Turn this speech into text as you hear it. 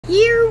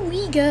Here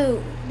we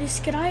go. This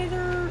could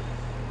either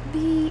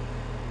be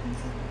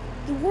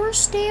the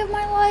worst day of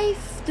my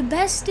life, the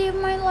best day of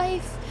my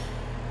life,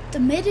 the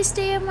middest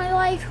day of my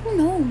life, who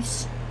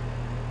knows?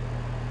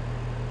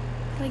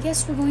 But I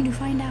guess we're going to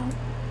find out.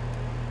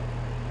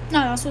 No,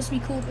 that's supposed to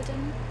be cool, but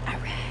then,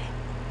 alright.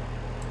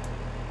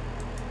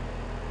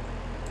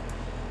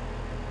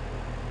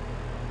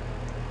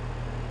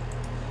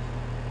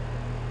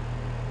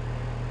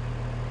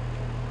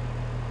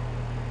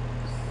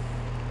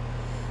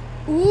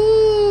 Ooh.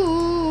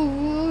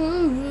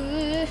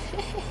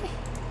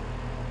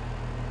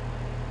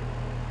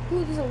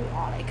 Ooh, there's a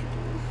lot I could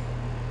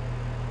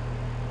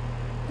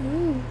do.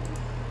 Ooh.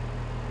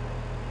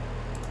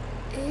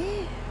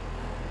 Ew.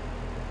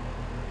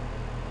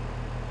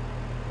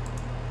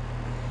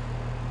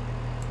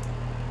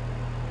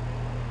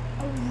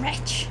 A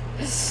wretch.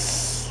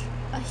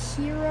 A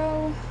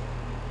hero.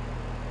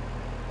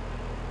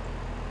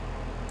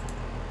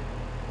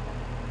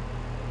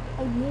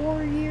 A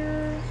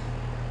warrior.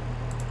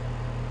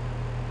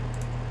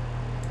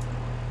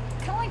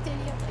 Kind of like the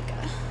idea of like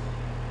a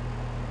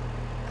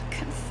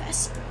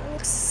confessor. It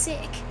looks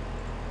sick.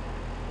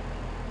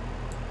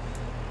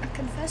 A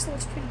confessor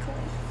looks pretty cool.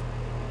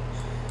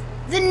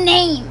 The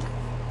name.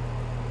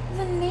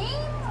 The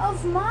name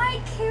of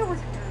my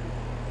character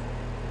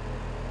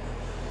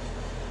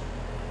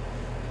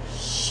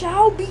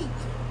shall be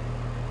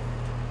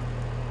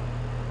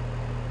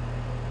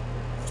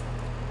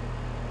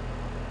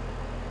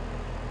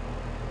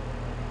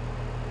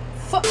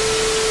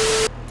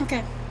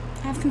okay,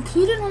 I have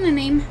concluded on the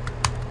name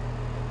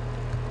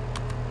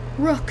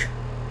Rook.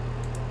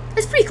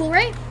 That's pretty cool,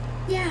 right?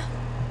 Yeah.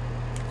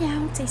 Yeah, I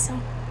would say so.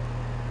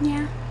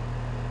 Yeah.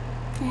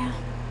 Yeah.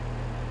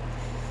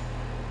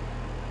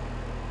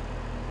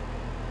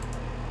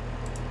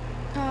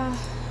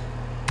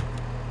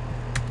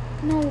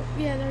 No,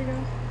 yeah, there you go.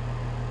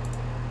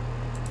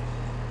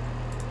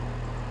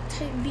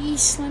 Type B,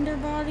 slender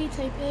body.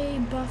 Type A,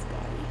 buff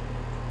body.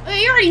 Oh,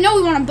 you already know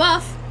we want a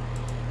buff.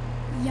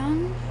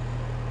 Young.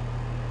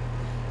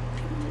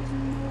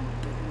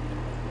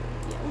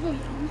 Yeah, we'll go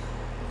young.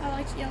 I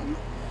like young.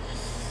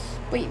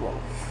 Wait,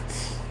 whoa.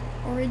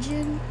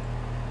 Origin.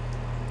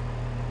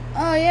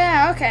 Oh,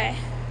 yeah, okay.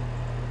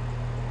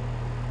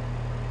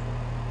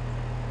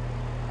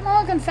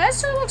 No,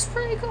 Confessor looks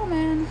pretty cool,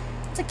 man.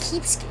 It's a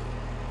keepsake.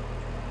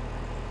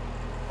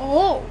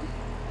 Oh!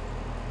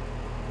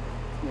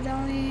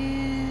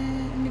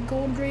 Medallion and the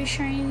gold gray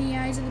shining in the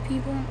eyes of the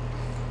people.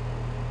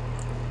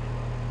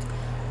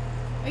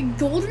 A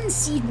golden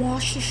seed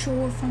washed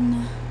ashore from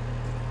the...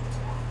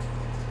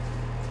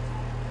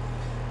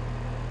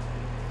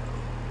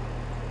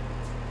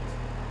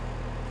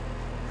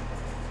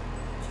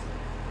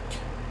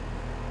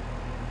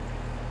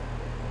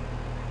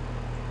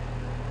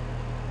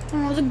 I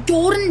don't know, the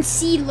golden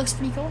seed looks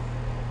pretty cool.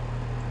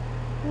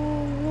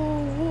 Whoa,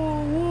 whoa,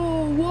 whoa,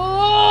 whoa,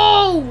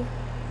 whoa!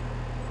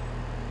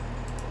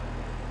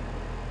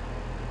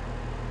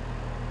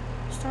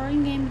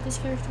 Starting game with this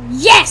character.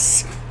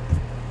 Yes!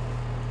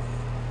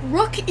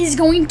 Rook is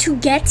going to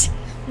get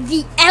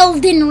the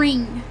Elden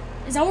Ring.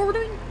 Is that what we're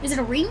doing? Is it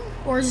a ring?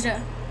 Or is it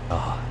a...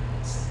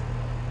 Gods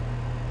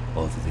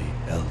of the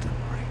Elden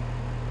Ring.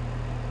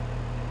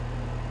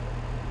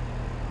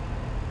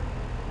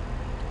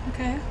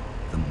 Okay.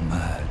 The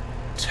mad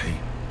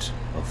taint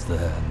of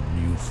their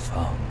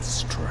newfound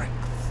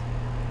strength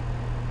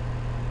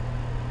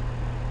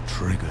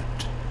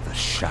triggered the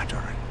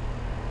shattering.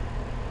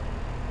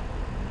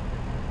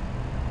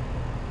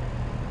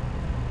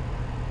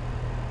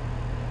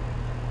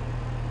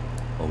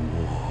 A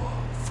war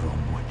from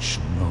which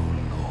no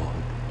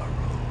lord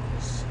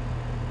arose.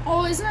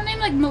 Oh, isn't her name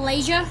like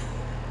Malaysia?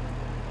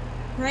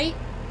 Right?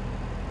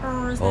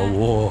 Or is that A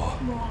war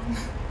wrong?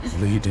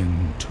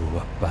 leading to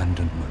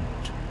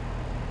abandonment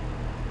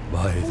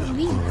by the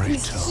Holy,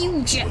 he's greater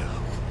huge. will.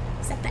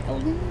 Is that the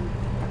Elden?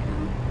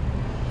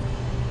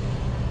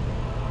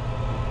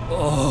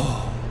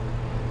 Oh,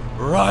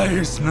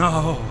 rise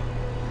now,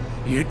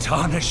 ye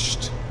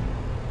tarnished,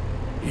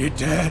 ye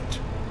dead.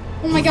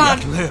 Oh my who god.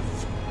 Yet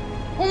live.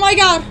 Oh my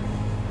god.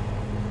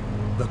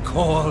 The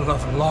call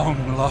of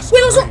long lost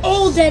Wait, those are grace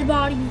all dead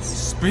bodies.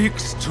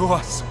 speaks to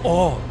us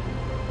all.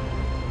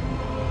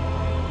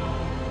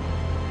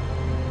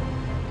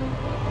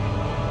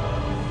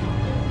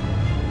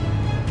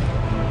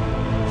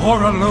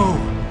 Horalu,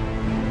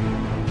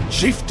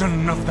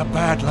 chieftain of the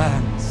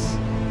Badlands,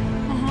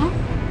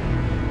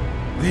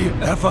 the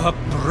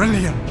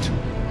ever-brilliant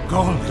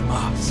Gold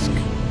Mask.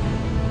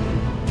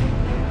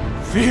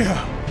 Fear,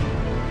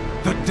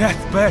 the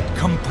deathbed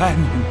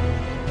companion,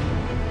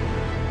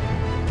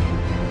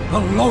 the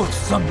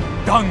loathsome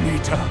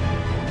dung-eater,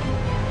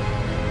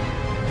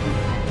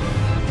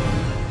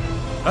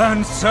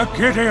 and Sir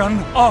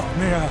Gideon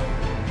Othmere,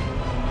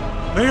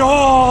 the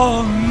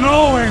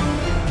all-knowing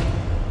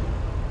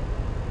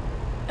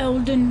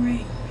Elden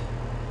Ring.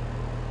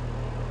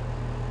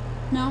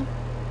 No?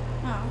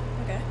 Oh,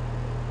 okay.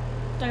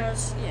 That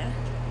was, yeah.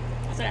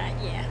 I thought,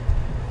 yeah.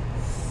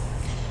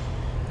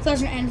 That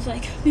was an end. It's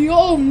like the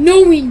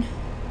all-knowing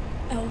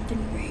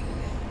Elden Ring.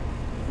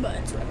 But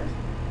it's whatever.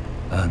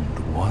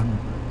 And one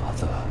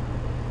other,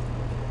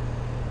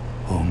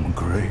 whom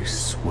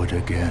grace would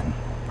again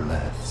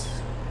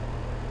bless.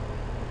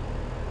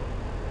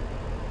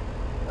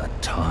 A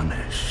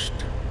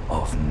tarnished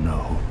of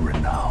no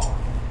renown.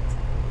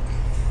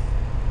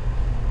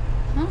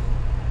 Huh?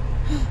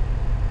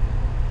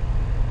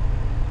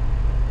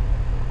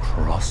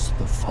 Cross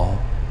the fog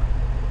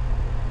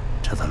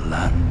to the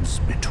lands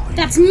between.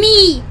 That's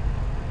me!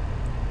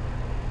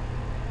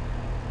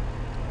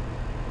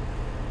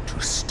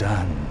 To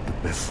stand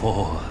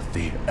before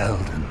the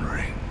Elden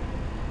Ring.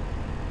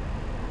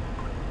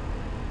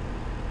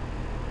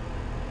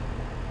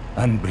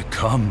 And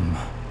become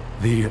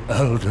the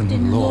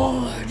Elden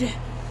Lord.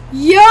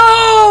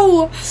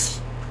 Yo!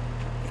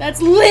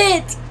 That's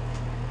lit!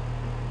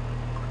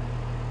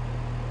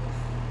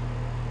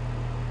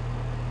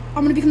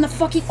 I'm gonna become the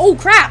fucking... Oh,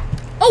 crap!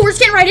 Oh, we're just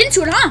getting right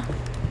into it, huh?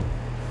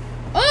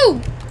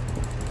 Oh!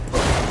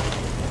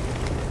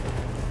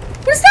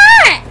 What is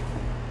that?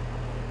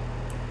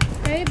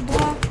 Okay,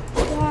 block,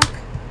 block.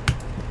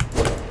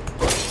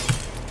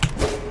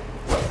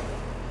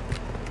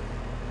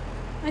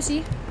 I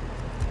see.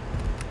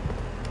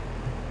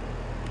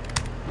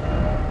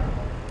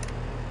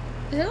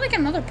 Is that like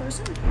another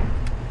person?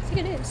 I think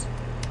it is.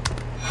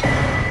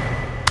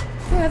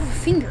 Oh, I have a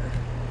finger.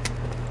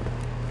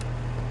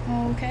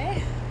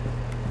 Okay.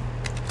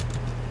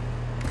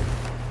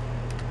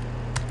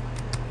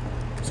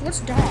 So what's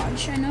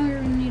dodge? I know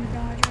you're gonna need a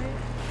dodge, right?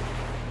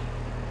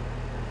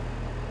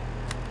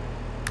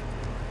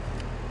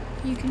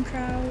 You can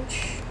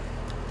crouch.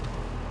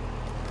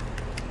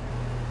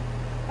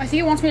 I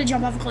think it wants me to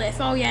jump off a cliff.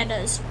 Oh yeah, it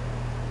does.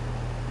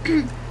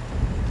 You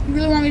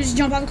really want me to just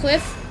jump off a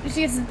cliff? You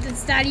think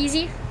it's that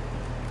easy?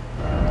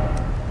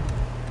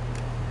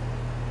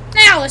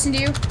 Now I'll listen to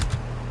you.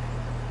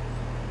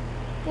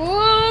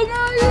 Oh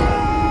my god.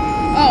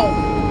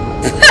 Oh.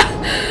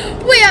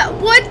 Wait,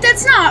 what?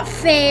 That's not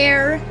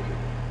fair.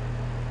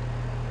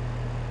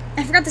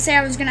 I forgot to say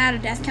I was gonna add a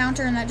death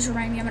counter, and that just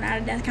reminded me I'm gonna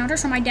add a death counter,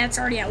 so my death's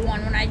already at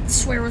 1 when I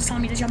swear it was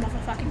telling me to jump off a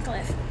fucking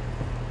cliff.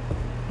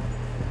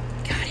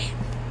 Got it.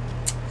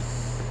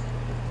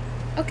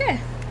 Okay.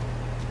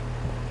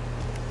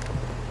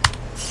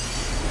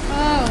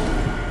 Oh.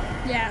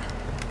 Yeah.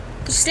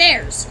 The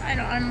stairs. I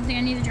don't think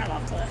I need to jump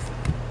off a cliff.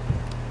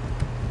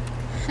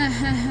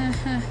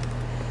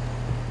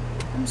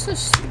 I'm so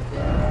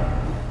stupid.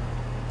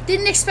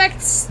 Didn't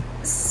expect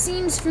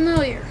seems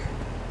familiar.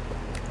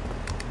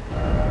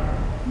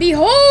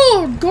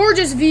 Behold,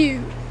 gorgeous view.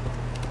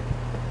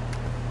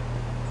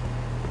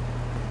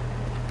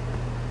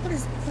 What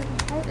is?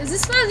 How, is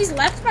this one of these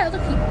left by other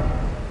people?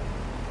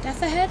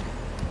 Death ahead.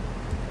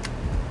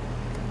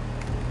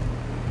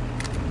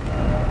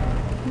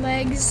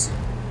 Legs.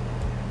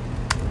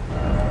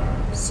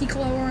 Seek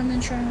lower and then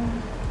try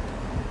home.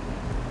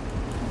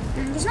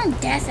 There's no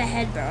death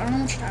ahead, bro. I don't know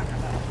what you're talking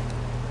about.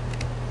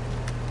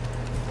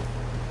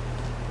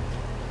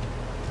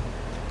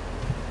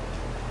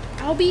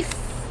 I'll be.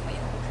 Wait,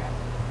 oh crap.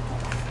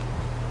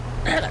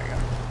 There we go.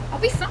 I'll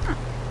be fine.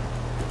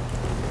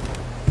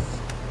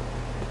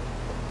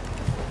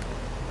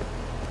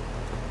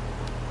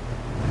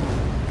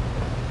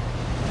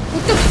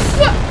 What the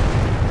fuck?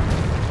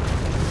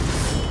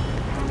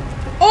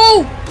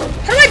 Oh!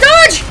 How do I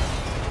dodge?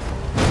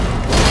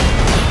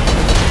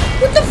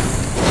 What the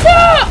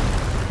fuck?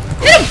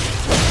 Hit him!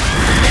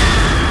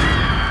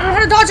 I don't know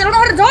how to dodge. I don't know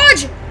how to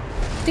dodge.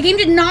 The game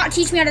did not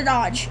teach me how to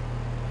dodge.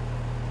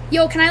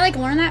 Yo, can I like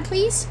learn that,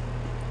 please?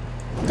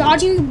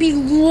 Dodging would be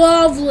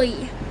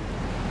lovely.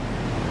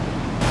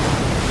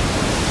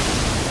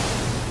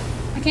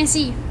 I can't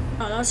see.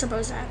 Oh, that was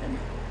supposed to happen.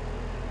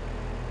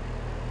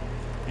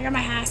 I got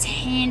my ass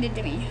handed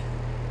to me.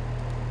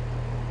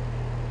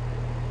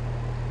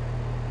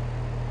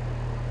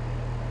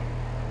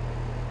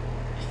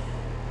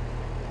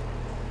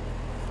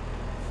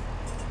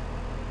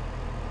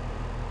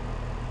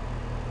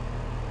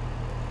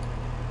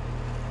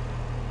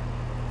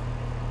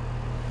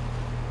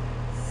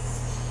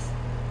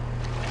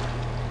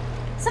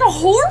 Is that a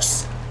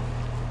horse?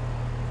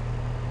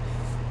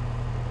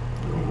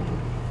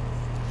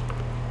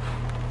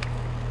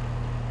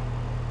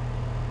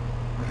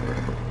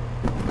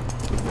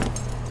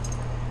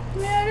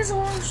 Yeah, it is a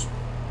horse.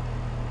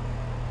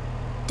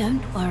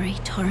 Don't worry,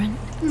 Torrent.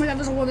 Oh my god,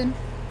 there's a woman.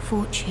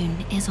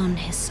 Fortune is on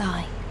his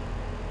side.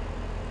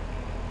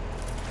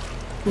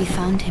 We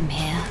found him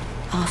here,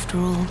 after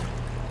all.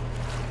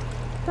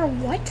 For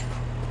what?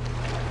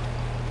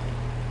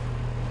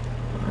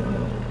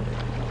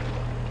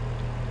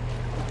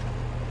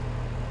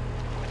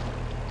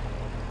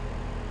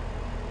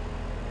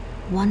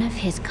 One of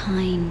his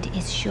kind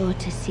is sure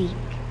to seek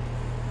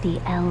the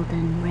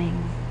Elden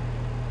Ring.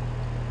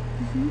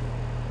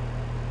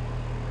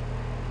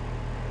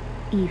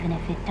 Even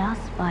if it does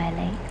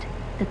violate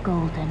the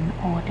Golden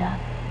Order.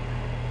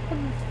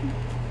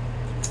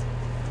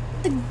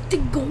 The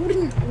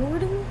Golden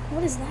Order?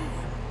 What is that?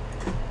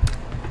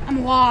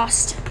 I'm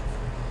lost.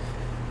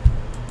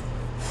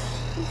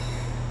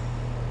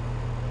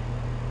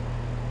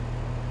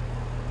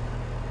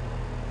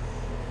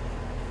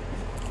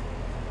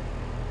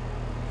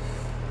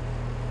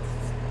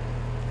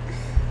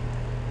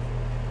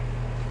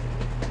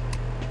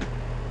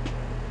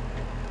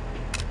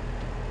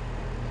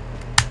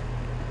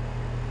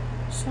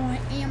 So I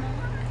am alive.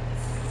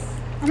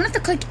 I'm gonna have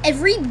to click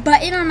every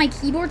button on my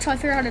keyboard till I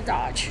figure out how to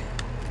dodge.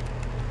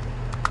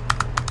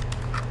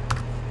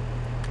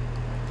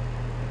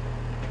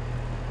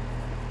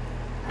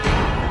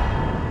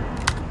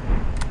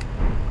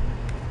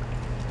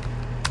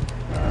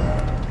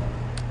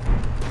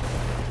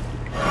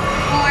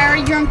 Oh, I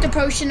already drank the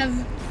potion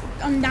of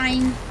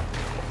undying.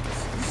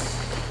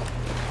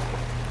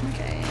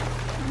 Okay.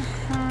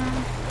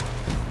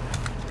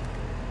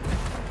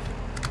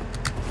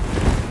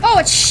 Oh,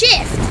 it's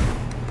shift!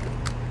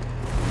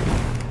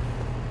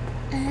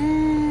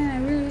 I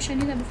really wish I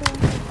knew that before.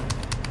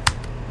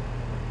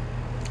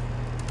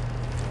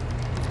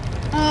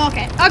 Oh,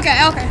 okay.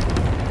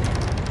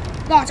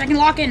 Locked. I can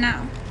lock in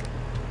now.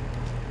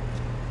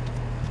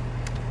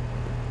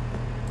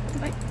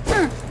 Like,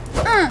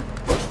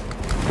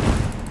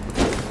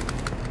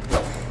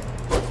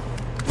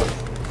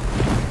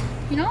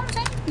 You know what I'm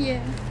saying?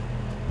 Yeah.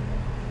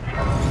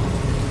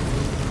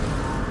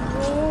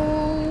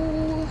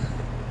 Oh.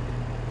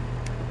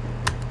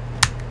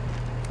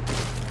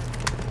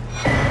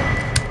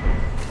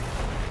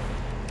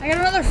 I got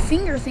another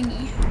finger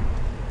thingy.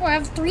 Oh, I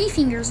have 3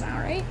 fingers now,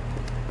 right?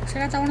 So I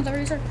got that one at the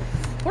very start.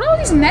 What are all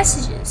these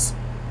messages?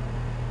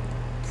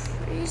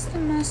 Praise the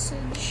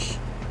message.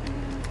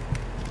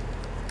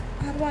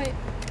 How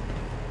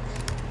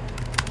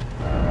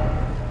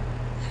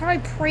do I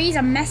praise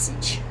a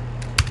message?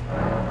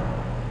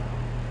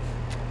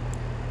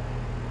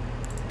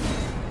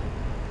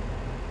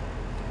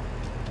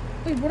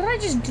 Wait, what did I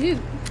just do?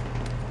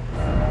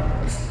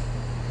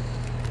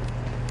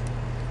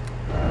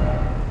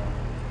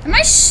 Am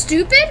I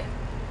stupid?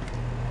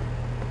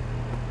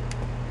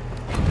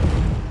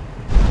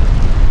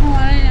 Oh,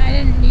 I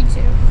didn't need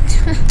to.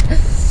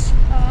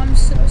 Oh, I'm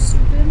so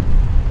stupid.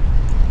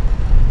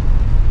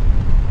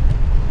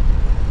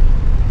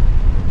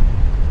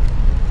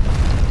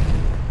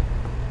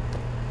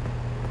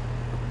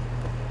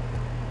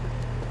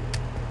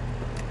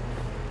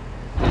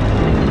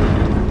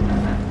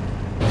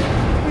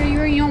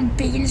 You're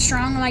big and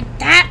strong like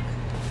that.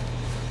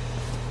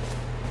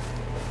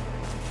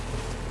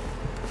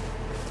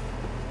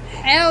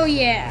 Hell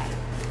yeah.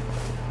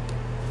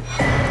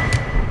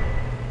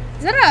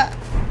 Is that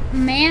a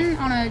man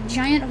on a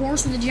giant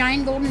horse with a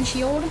giant golden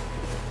shield?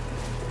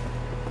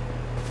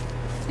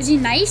 Is he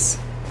nice?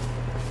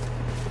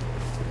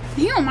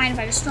 He don't mind if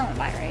I just throw him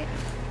by, right?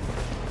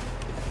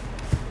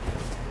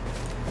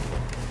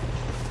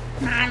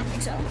 Nah, I don't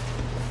think so.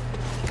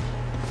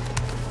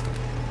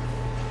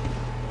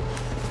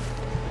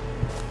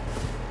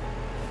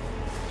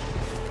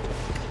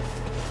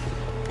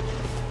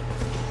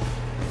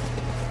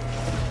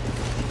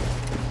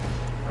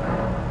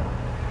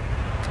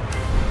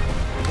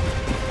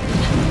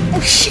 Oh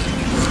shit!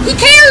 He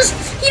cares!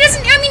 He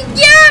doesn't, I mean,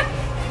 yeah!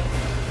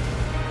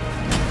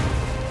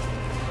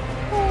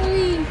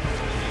 Holy.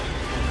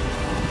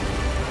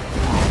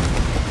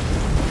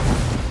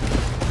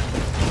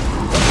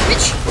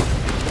 Bitch!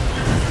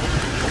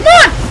 Come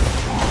on!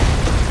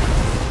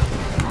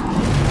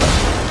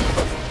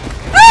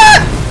 Ah!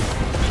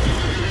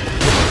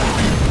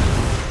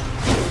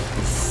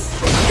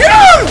 Get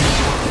him!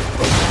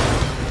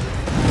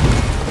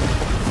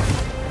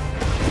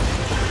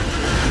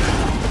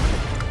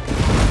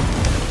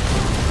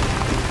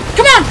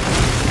 Come on!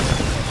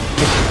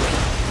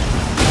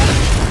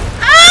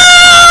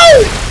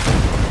 Ow!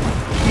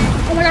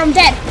 Oh my god, I'm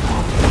dead.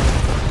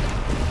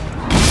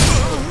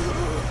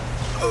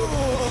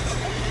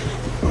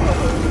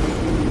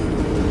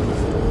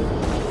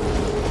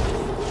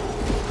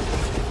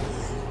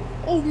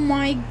 Oh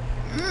my.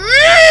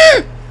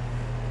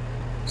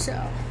 So.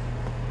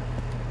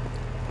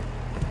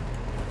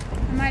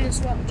 I might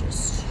as well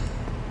just.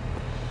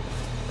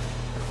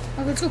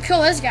 Oh, let's go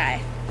kill this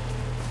guy.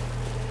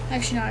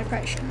 Actually, no, I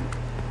probably shouldn't.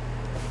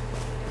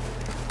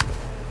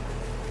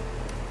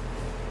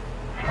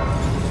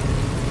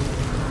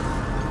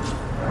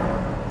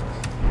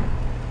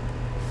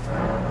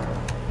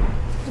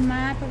 The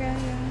map, okay,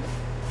 yeah.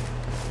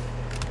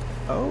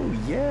 Oh,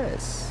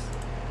 yes.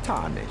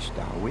 Tarnished,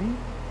 are we?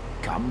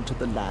 Come to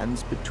the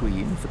lands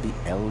between for the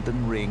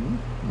Elden Ring?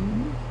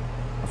 Hmm?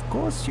 Of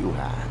course you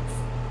have.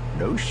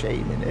 No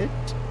shame in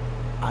it.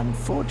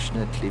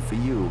 Unfortunately for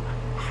you,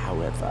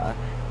 however,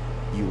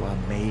 you are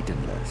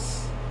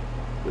maidenless,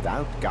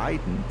 without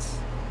guidance,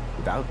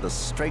 without the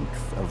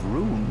strength of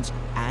runes,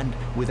 and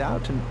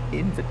without an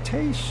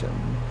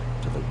invitation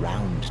to the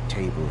Round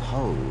Table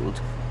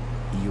Hold.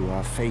 You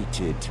are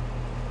fated,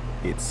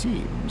 it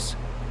seems,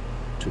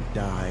 to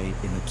die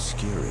in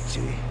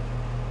obscurity.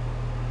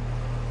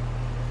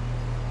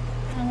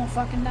 I won't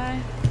fucking die.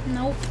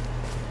 Nope.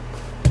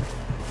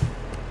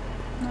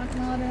 Not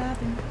gonna let it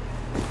happen.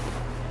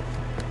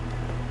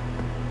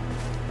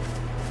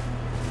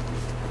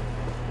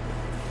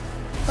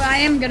 But I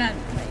am gonna,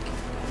 like,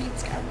 beat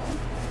this guy well.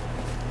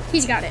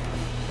 He's got it.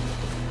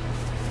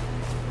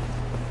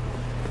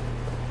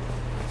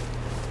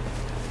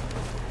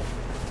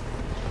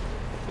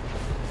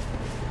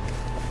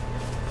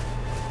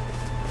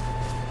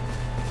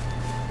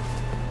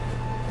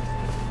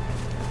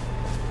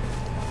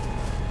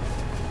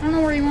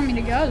 where you want me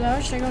to go, though.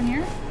 Should I go in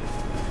here?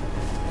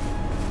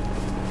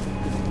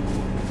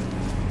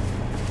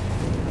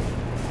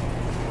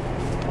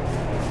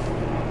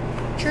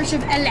 Church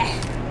of Elle.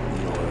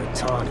 You're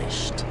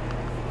tarnished.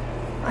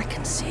 I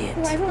can see it.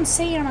 Well, everyone's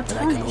saying I'm a But I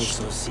can tarnished.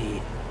 also see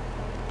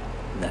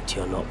that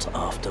you're not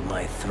after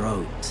my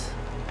throat.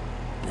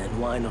 Then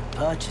why not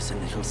purchase a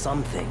little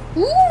something?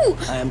 Ooh!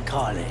 I am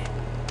Carly,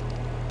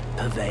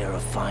 purveyor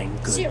of fine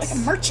goods. So you're like a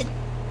merchant.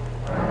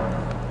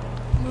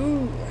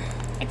 Ooh.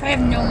 I probably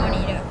have no money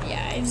to. Yeah,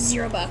 I have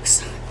 $0.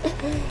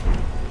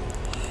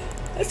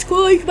 That's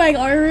cool. You can buy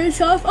armor and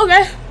stuff.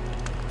 Okay.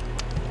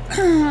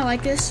 I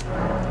like this.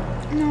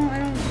 No, I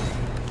don't.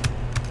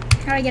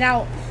 How do I get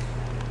out?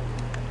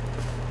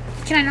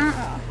 Can I not?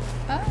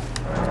 Oh.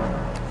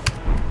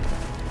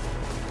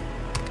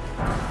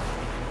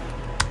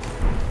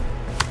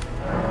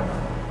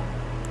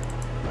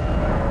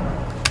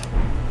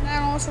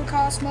 That also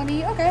costs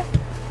money. Okay.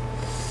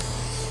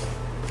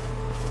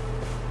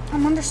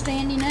 I'm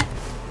understanding it.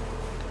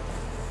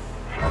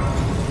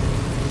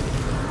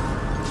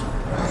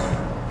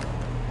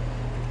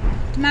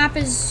 The map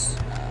is.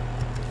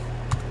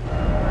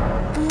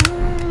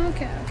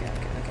 Okay.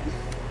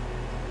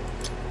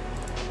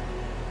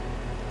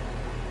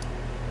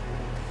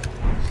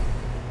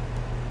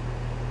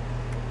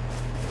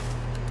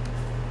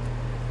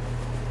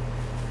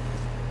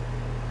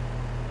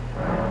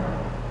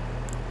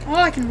 Oh,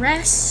 I can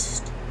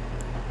rest.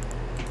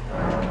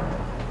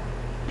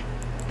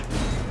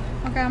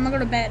 Okay, I'm gonna go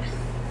to bed.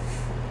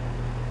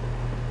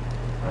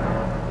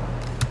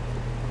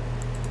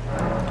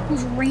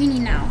 It's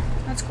raining now.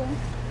 That's cool.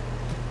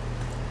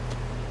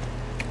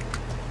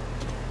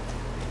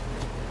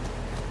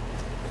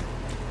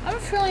 I have a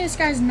feeling this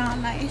guy's not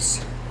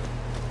nice.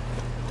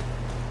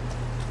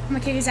 I'm gonna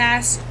kick his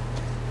ass.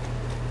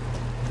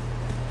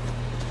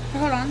 Oh,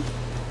 hold on.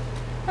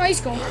 Oh,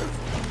 he's cool.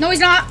 No, he's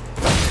not.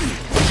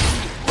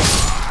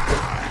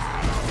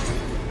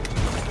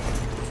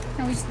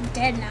 No, he's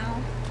dead now.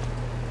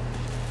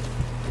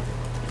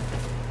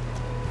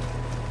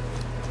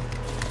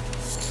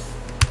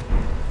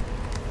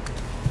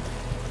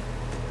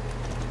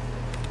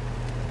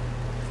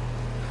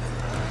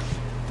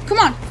 Come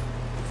on.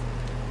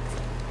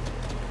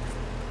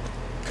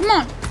 Come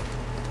on.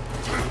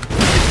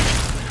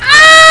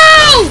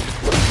 Ow!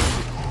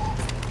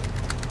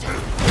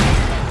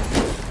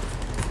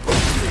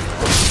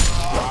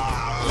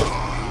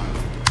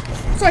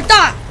 So I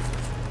thought.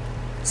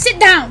 Sit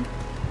down.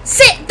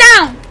 Sit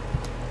down.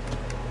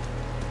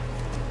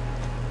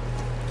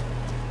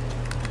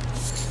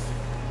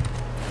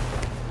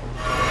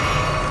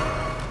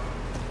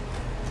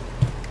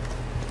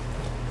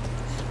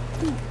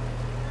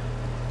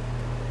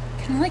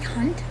 Can I like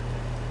hunt?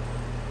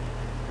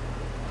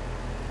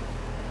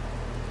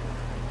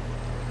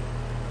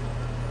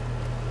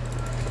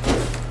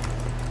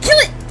 Kill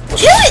it!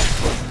 Kill it!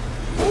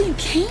 Oh, you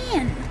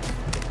can.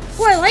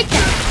 Oh, I like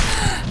that.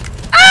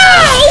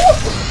 Ow!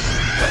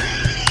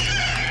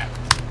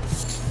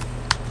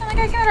 That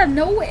guy came out of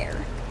nowhere.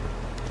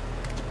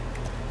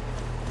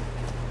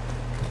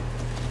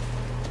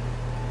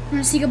 I'm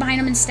gonna sneak up behind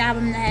him and stab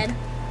him in the head.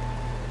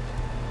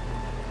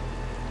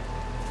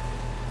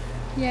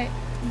 Yeah,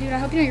 dude, I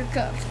hope you know you're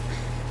cooked.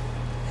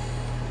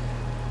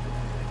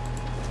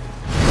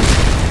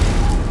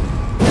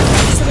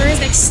 So there is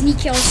like sneak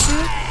kills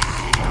too.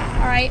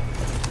 Alright.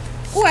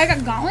 Oh, I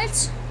got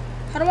gauntlets?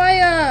 How do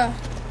I,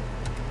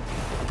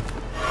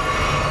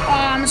 Oh,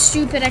 I'm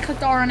stupid. I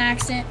clicked R on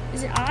accident.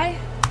 Is it I?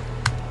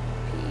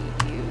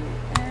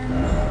 P-U-M.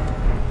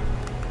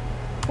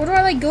 Where do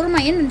I, like, go to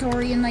my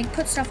inventory and, like,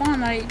 put stuff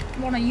on that I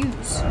want to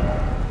use?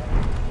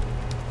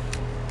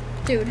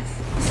 Dude.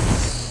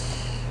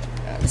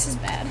 This is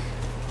bad.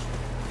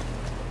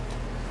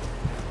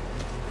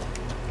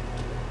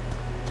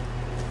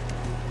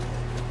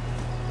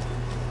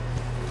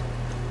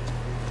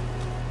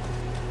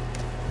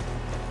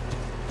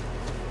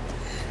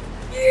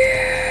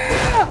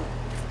 Yeah!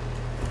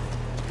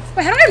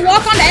 Wait, how do I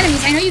lock onto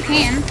enemies? I know you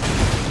can.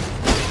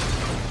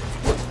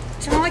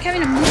 So I don't like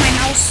having to move my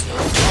mouse.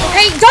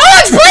 Okay,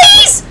 dodge,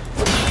 please!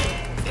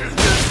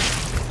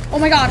 Oh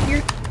my god,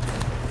 you're...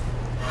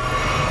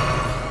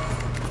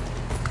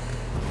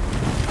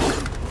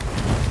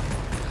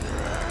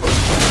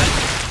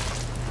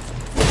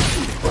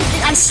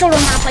 I still don't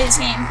know how to play this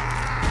game.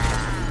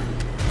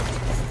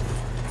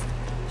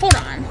 Hold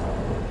on.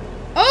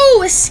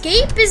 Oh,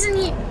 escape isn't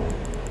here.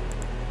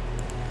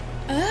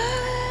 Oh.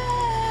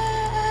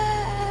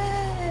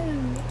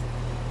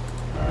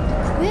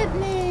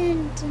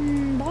 Equipment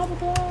and blah, blah,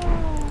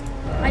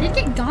 blah. I did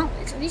get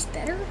gauntlets. Are these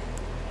better?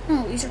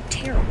 No, these are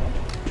terrible.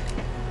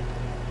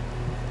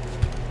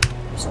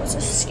 So it's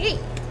escape.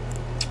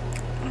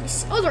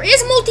 Oh, there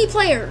is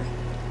multiplayer.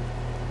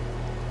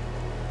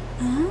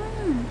 Oh.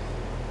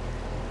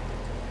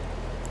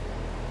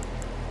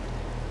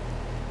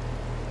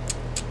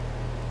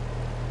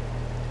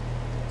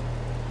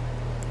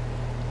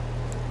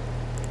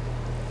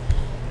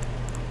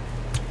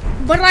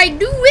 But I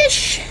do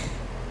wish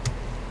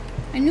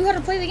I knew how to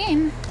play the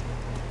game.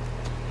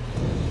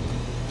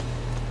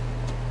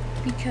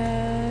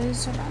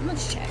 Because, hold on,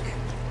 let's check.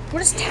 What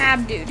does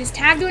tab do? Does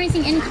tab do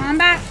anything in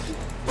combat?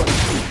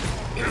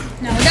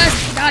 No, it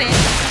doesn't. Got it.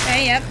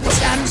 Okay, yep.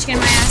 I'm just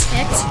getting my ass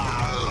kicked.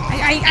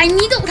 I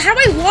need to, how do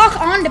I walk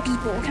onto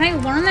people? Can I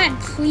learn that,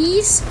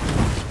 please?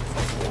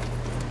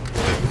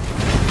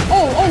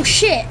 Oh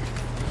shit.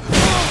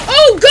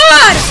 Oh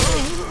god!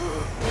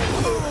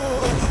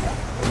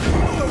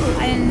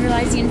 I didn't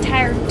realize the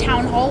entire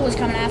town hall was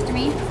coming after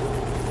me.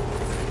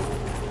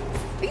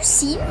 Are you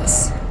seeing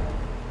this?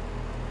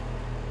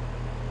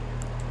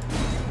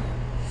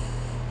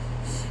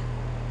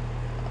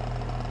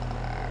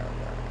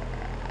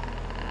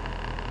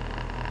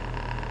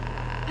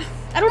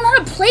 I don't know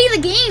how to play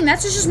the game.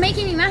 That's what's just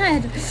making me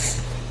mad.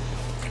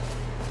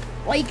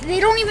 Like, they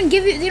don't even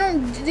give you, they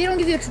don't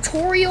give you a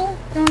tutorial.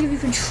 They don't give you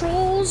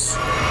controls.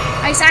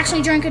 I just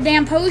actually drank a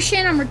damn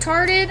potion. I'm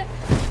retarded.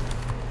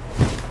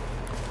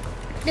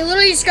 They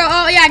literally just go,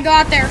 oh yeah, go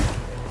out there.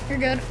 You're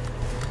good.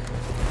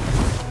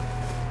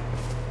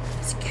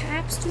 Does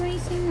caps do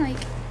anything? Like,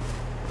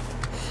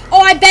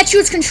 oh, I bet you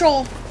it's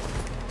control.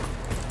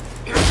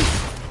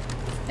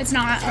 It's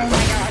not. Oh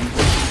my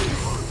god.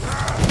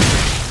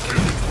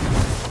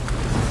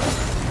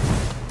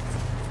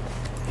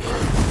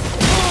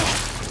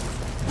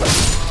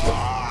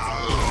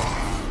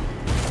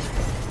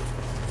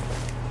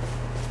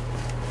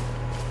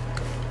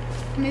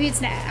 Maybe it's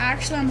that.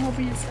 Actually, I'm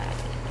hoping it's that.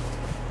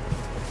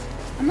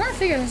 I'm gonna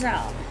figure this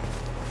out.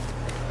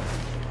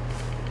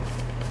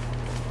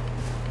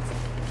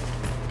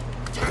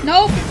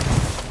 Nope.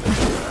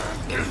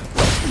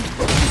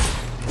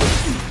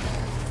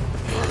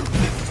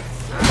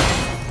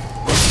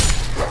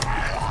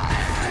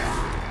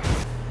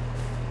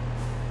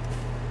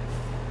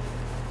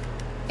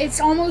 It's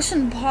almost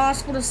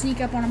impossible to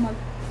sneak up on him.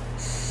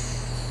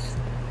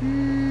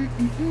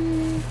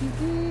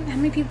 How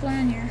many people are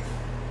in here?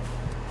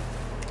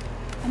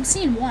 I'm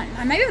seeing one.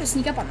 I might be able to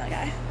sneak up on that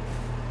guy.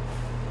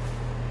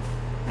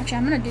 Actually,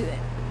 I'm gonna do it.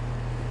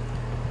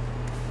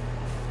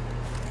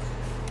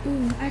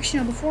 Ooh, actually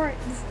no, before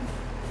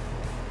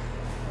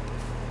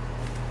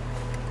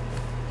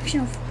actually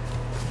no.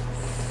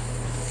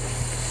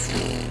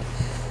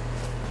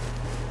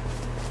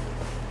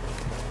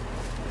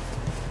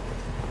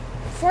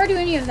 Before I do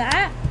any of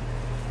that,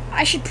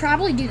 I should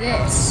probably do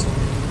this.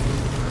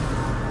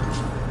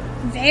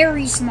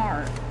 Very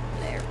smart.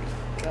 There we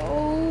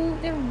go.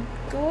 There we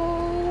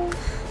go.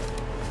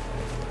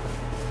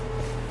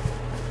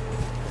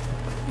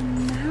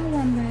 And now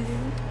what I'm gonna do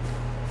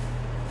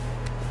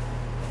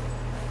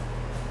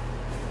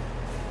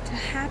to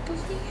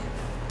happily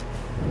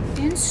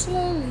and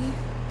slowly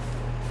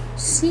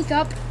sneak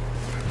up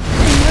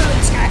and murder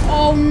this guy.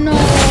 Oh no!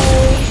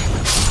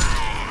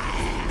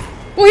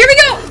 Well, here we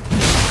go!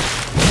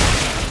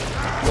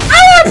 I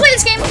don't want to play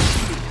this game!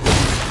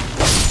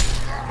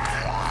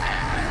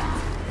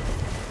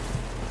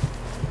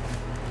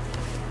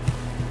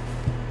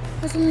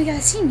 That's the only guy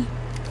that's seen me.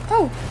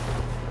 Oh!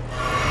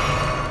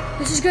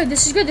 This is good,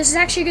 this is good, this is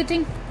actually a good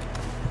thing.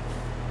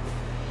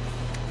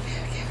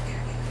 Okay.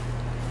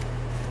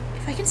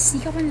 If I can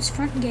sneak up on this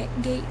front gate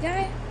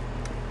guy,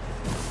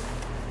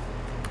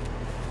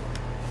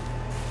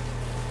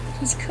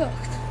 he's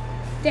cooked.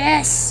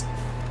 Yes!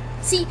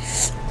 See,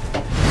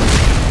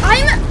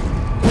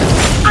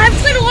 I've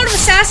played a lot of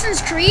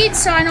Assassin's Creed,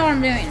 so I know what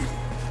I'm doing.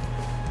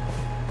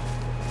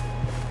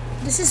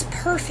 This is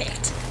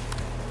perfect.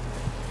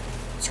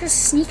 Just gonna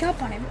sneak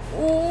up on him.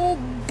 Oh,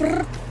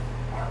 brr.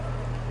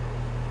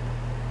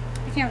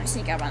 I can't really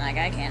sneak up on that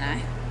guy, can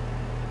I?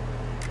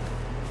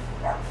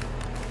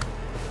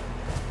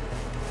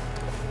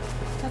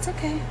 That's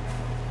okay.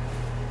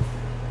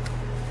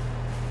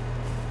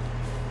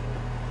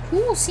 Who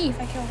will see if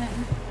I kill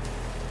him?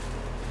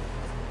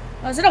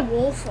 Oh, is it a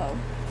wolf? Oh.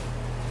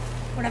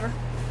 Whatever.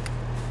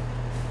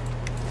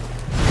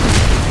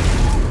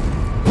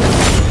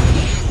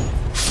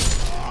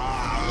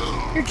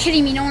 You're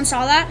kidding me, no one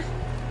saw that?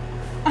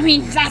 I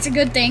mean, that's a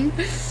good thing.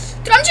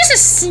 Dude, I'm just a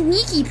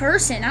sneaky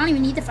person. I don't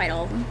even need to fight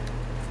all of them.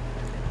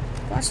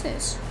 Watch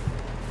this.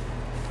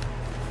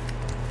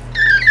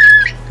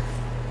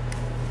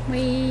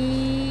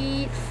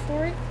 Wait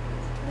for it.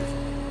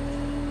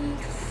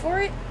 Wait for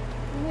it.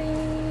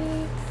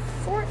 Wait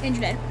for it. And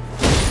you're dead.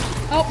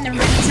 Oh, never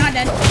mind. He's not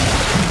dead.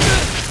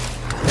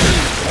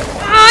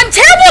 I'm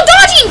terrible at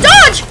dodging!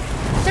 Dodge!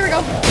 There we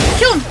go.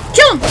 Kill him!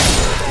 Kill him!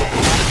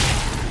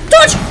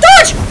 Dodge!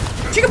 Dodge!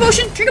 Drink a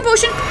potion,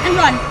 and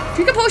run.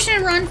 Drink a potion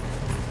and run.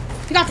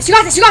 You got this, you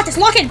got this, you got this.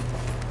 Lock in.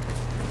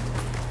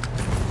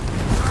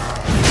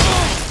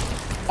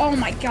 Oh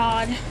my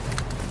god.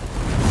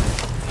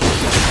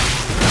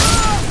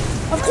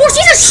 Of course,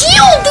 he's a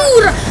shield,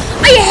 dude!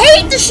 I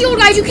hate the shield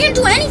guys. You can't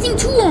do anything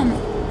to him.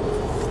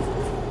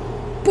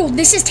 Bro,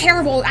 this is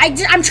terrible.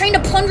 I'm trying to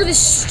plunder this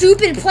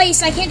stupid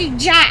place. I can't do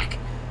jack.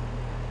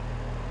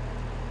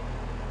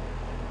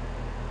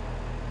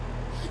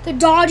 The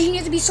dodging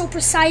has to be so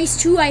precise,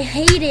 too. I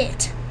hate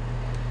it.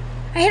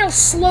 I hate how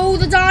slow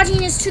the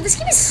dodging is, too. This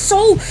game is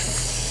so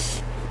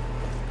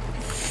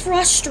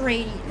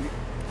frustrating.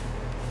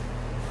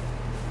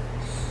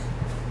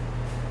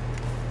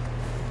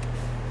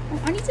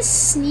 I need to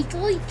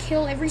sneakily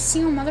kill every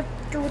single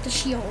motherfucker with the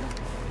shield.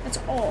 That's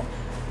all.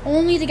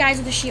 Only the guys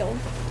with the shield.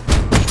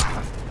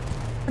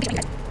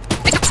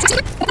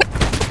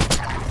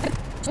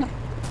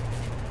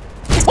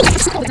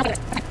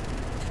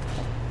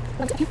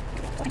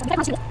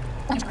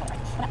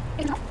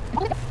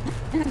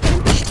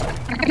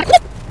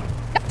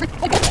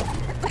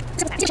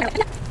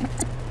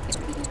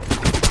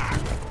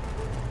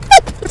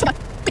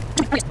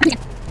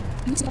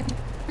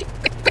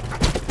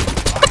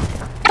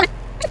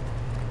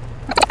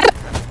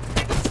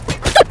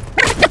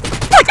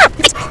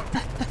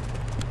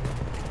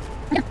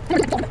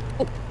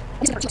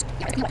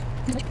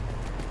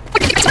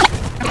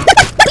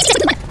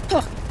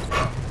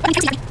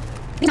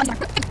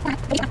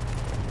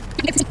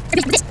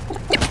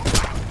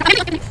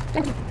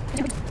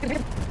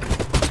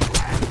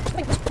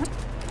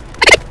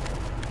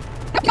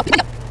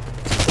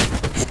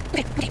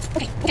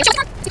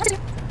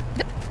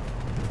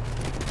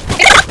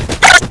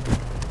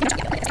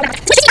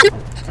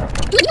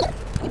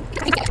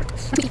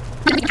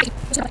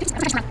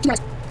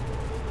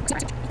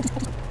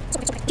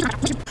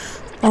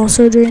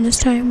 Also, during this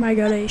time, I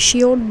got a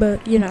shield,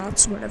 but, you know,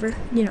 it's whatever.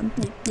 You know,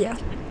 yeah.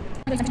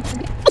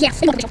 Yeah.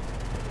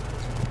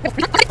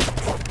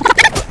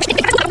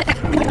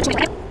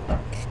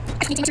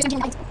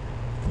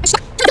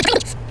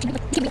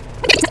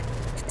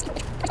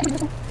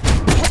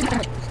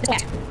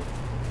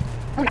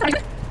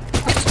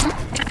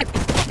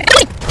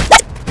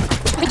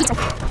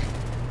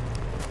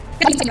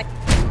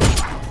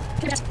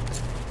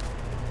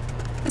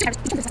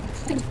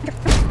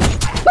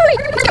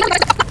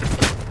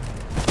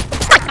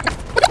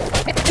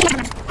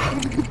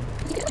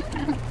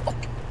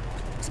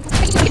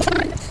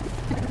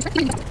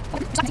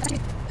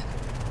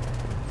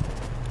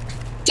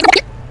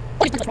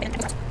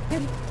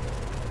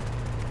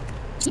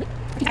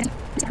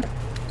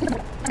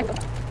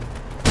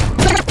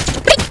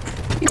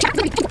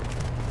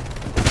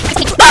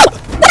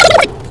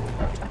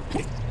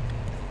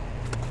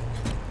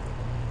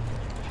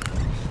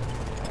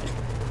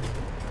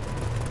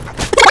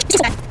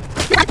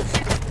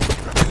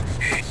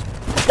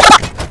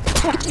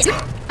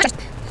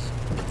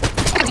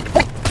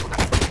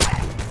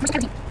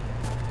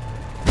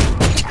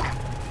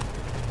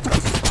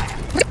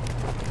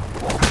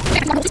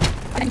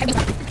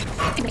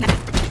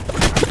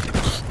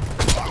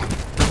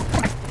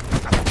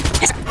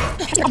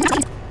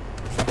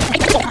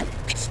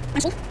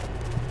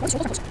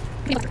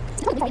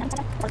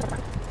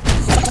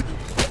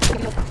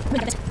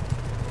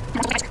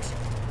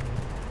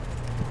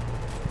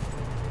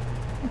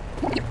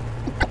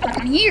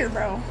 Here,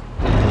 bro.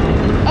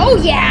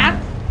 Oh,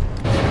 yeah.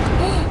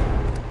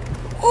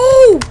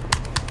 Oh,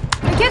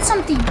 I get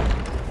something.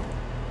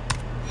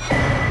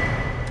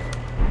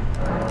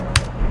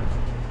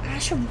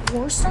 Ash of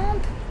War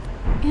Stomp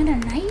and a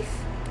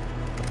knife.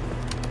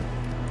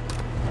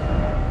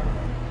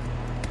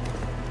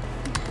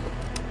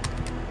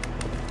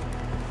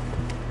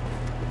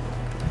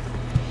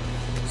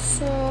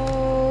 So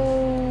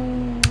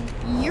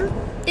you're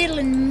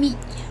diddling me.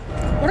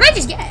 What did I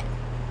just get?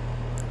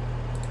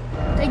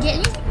 Did I get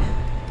anything?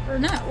 Or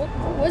not? What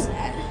was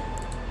that?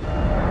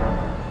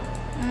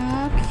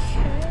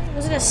 Okay.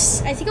 Was it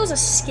a... I think it was a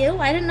skill.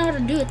 I didn't know how to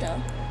do it,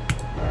 though.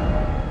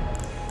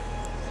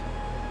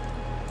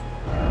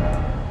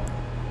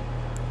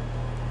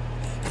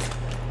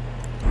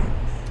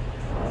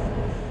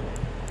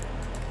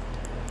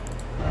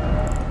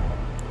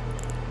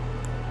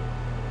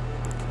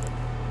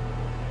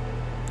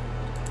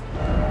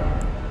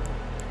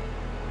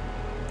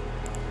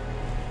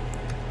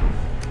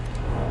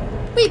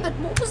 Wait, but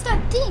what was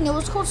that thing? It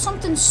was called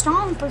something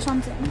stomp or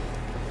something.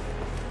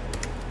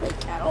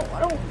 Like, I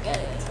don't get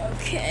it.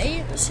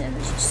 Okay, this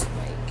is just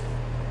like...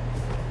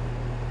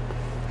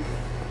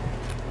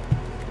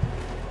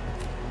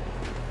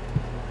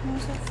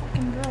 Where's that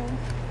fucking girl?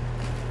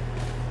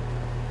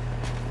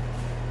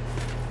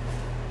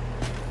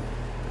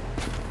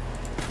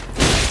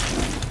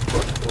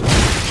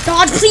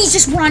 God, please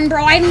just run,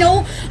 bro. I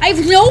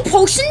have no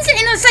potions,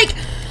 and it's like...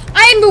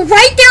 I'm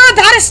right there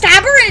about to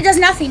stab her and it does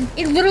nothing.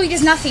 It literally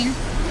does nothing.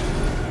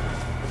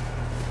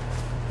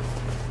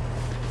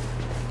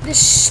 This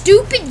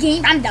stupid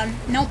game. I'm done.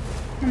 Nope.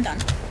 I'm done.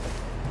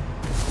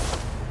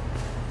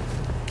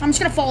 I'm just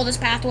gonna follow this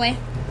pathway.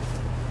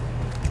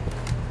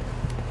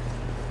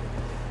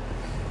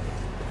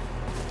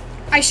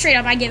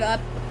 I give up.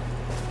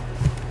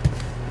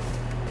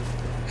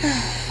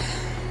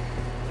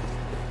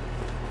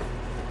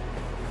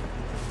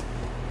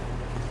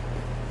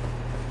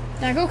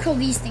 Now go kill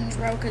these things,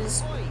 bro,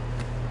 cause...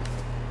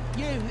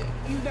 You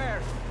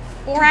there.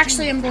 Or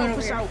actually, I'm going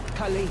over here. Out,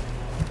 Cully.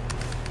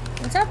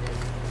 What's up?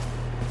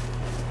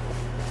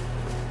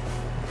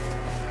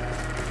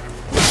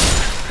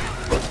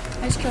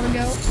 I just killed a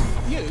goat.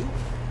 You?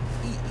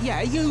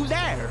 Yeah, you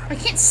there. I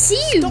can't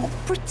see you. Stop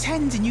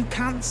pretending you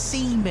can't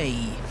see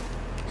me.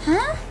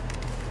 Huh?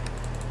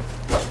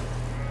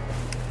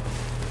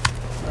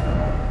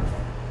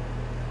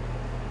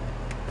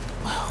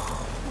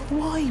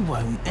 Why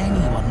won't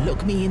anyone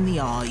look me in the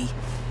eye?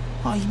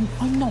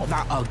 I'm not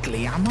that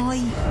ugly, am I?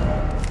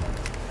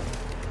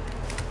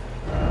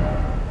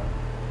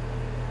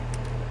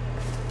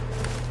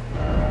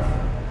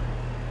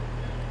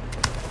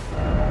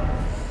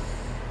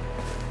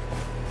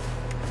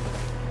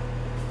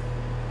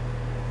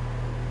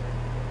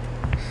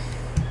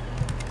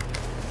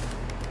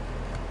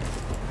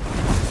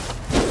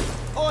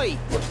 Oi!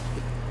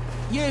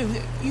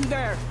 You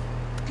there?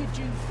 Could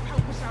you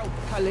help us out,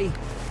 Cully?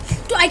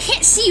 Dude, I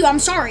can't see you. I'm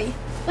sorry.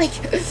 Like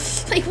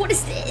what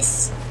is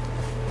this?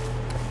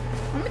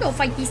 I'm gonna go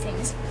fight these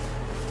things.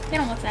 They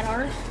don't look that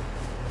hard.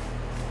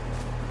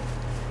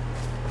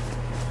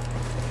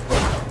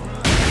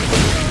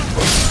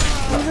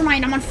 Never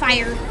mind. I'm on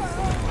fire.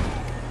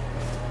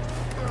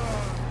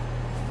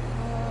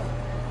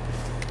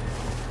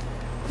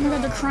 Oh my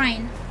god, they're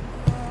crying.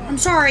 I'm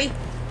sorry.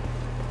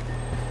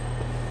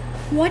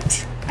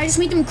 What? I just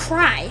made them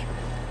cry.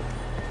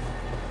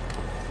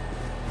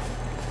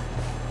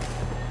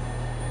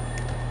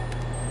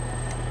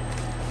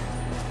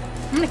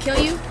 I'm gonna kill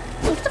you.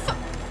 Oh, what the fuck?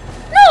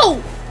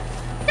 No!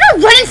 You're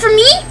not running from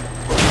me?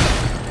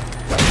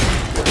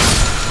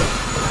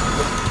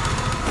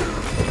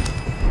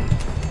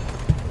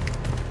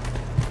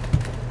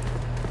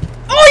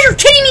 Oh, you're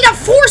kidding me! That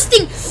force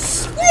thing!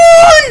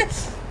 Run!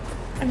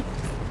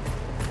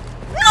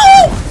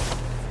 No!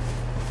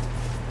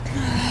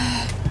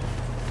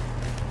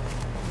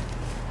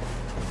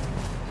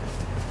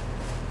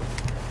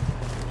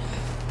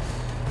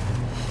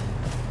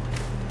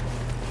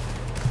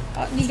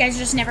 These guys are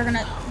just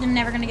they're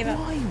never gonna give up.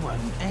 Why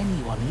won't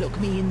anyone look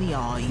me in the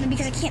eye?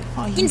 Because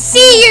I can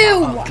see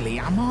you! Ugly,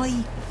 am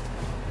I?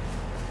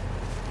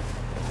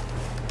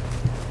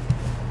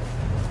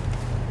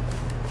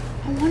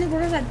 I wanted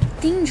where that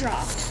thing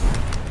dropped.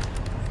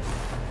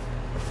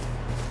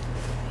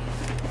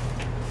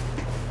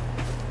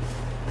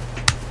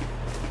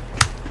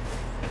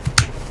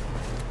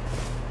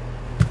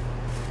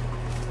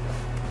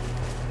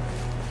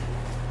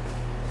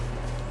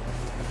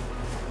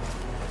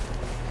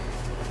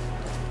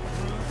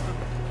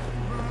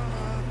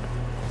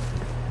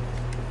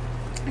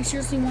 I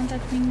seriously want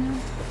that thing now.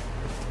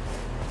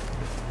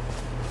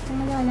 I don't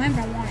know where I went,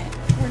 but I want it.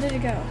 Where did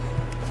it go?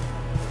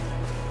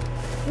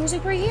 It was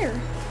like right here.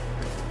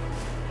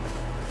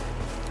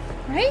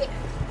 Right?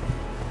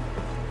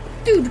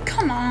 Dude,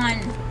 come on.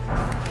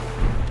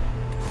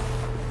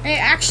 I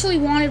actually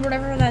wanted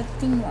whatever that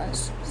thing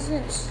was. What's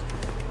this?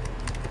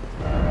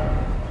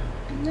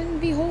 And then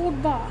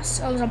behold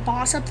boss. Oh, there's a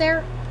boss up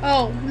there?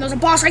 Oh, there's a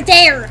boss right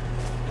there!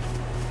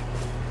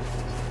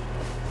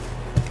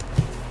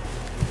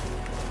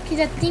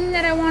 Okay, that thing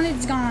that I wanted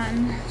is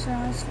gone, so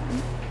that's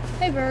fine.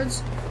 Hey,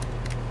 birds.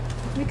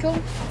 We cool?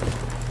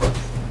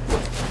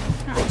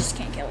 No, I just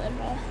can't kill it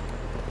at all.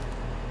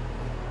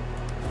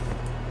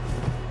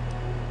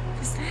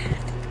 What's that?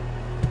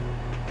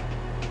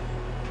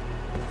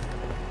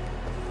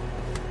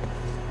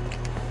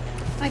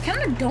 I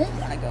kind of don't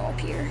want to go up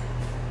here.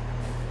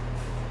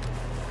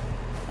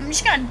 I'm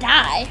just gonna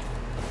die.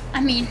 I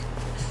mean...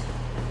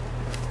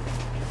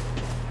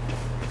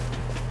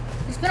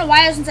 It's been a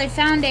while since I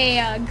found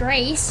a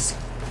Grace.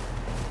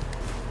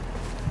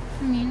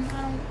 I mean,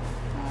 I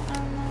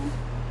don't know.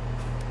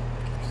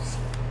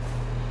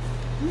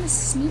 I'm gonna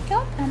sneak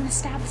up and I'm gonna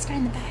stab this guy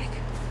in the back.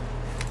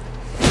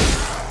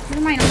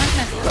 Never mind, I'm not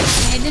gonna. I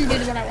mean, it didn't do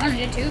what I wanted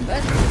it to,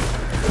 but.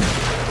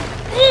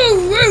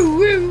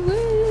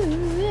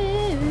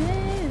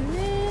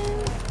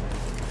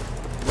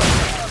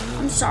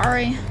 I'm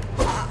sorry.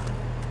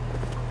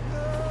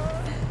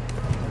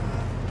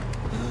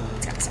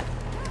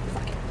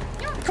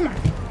 Come on.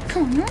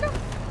 Come on, no.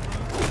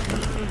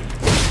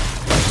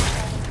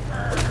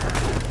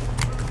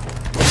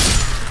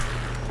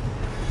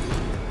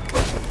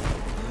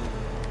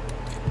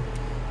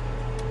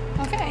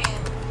 Okay.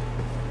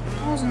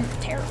 That wasn't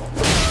terrible. I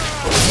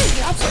just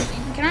drop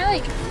something. Can I,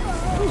 like...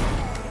 Ooh.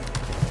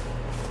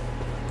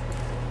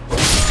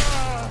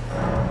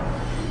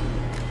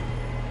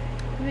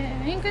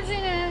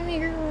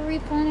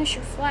 Replenish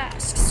your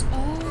flasks.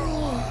 Oh.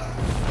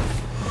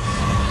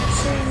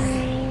 So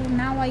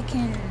now I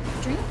can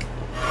drink?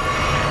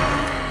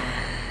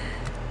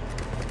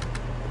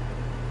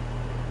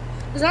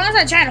 As long as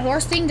that giant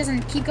horse thing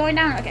doesn't keep going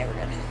down, okay, we're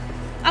good.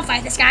 I'll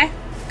fight this guy.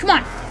 Come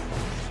on.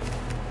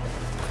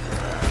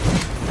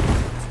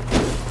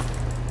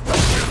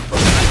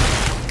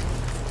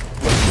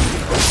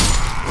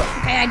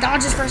 Okay, I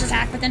dodged his first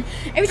attack, but then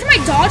every time I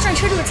dodge and I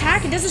try to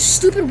attack, it does a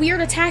stupid,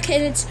 weird attack,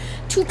 and it's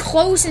too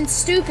close and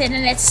stupid,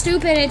 and it's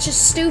stupid, and it's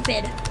just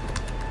stupid.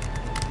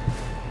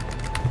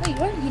 Wait,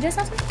 what? He does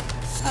something?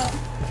 Oh.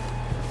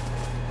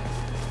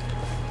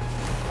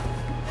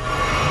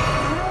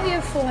 Now we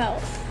have full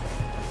health.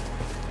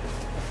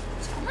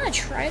 So I'm gonna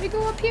try to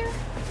go up here,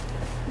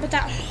 but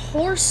that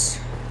horse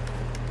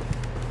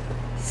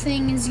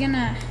thing is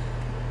gonna...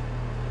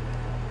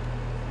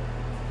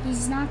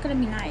 He's not gonna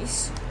be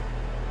nice.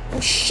 Oh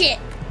shit!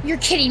 You're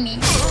kidding me.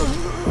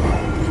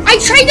 I I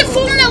tried to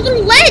fall on that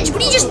little ledge,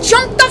 but he just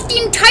jumped off the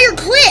entire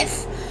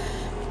cliff.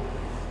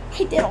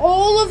 I did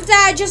all of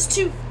that just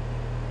to...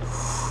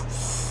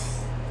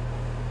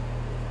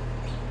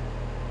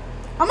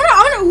 I'm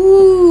gonna,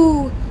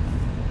 ooh,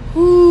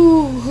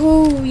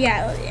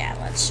 yeah,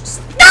 let's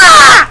just,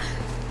 ah!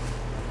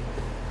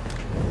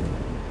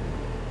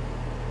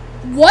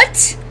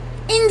 What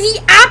in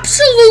the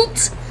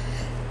absolute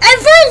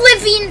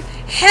ever-living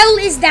hell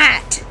is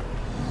that?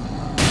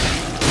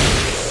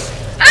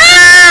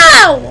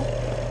 Ow!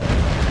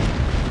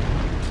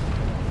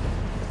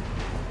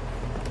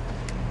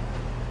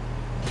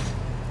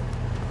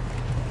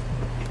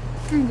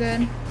 I'm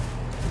good.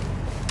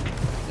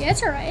 Yeah,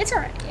 it's alright,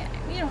 yeah.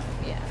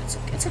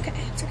 It's okay.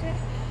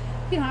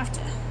 We don't have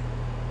to.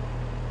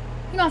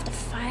 We don't have to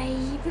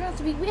fight. We don't have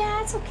to be.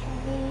 Yeah, it's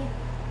okay.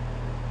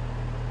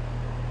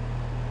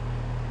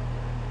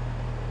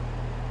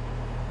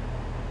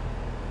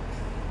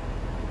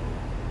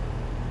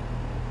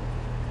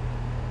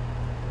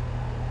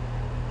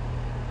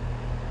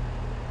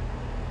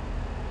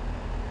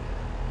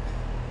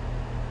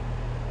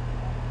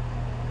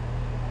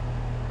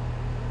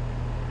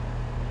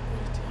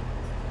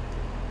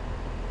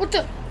 What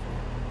the?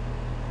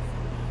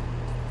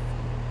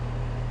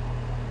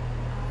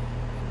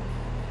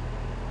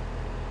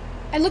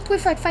 I looked away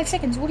for like 5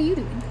 seconds. What are you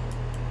doing?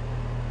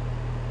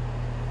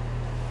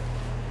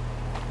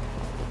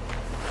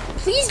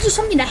 Please do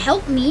something to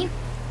help me.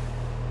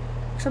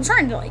 So I'm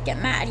starting to like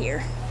get mad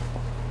here.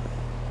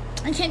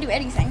 I can't do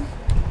anything.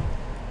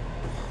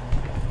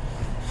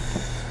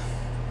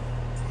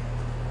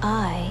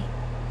 I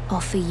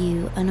offer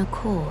you an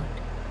accord.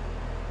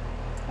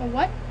 A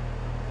what?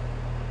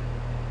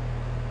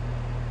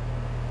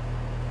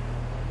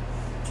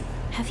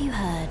 Have you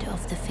heard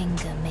of the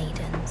Finger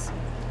Maidens?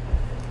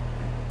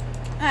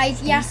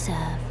 Yeah. They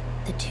serve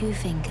the two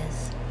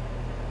fingers,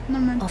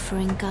 No.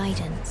 offering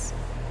guidance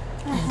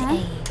and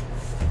aid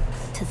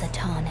to the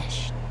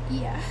tarnished.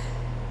 Yeah.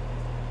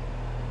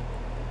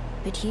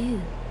 But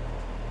you,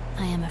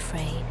 I am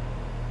afraid,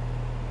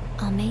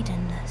 are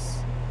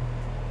maidenless.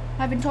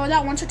 I've been told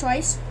that once or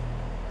twice.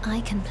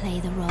 I can play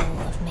the role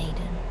of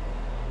maiden.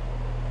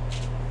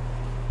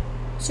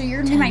 So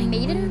you're gonna be my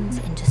maiden? Wounds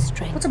into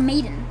strength. What's a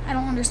maiden? I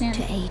don't understand.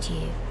 To aid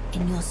you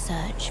in your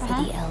search for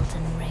the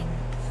Elden Ring.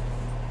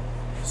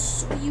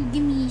 So you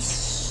give me You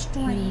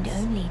strength. need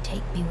only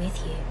take me with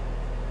you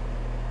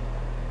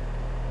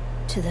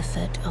to the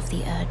foot of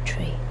the Erd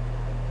Tree.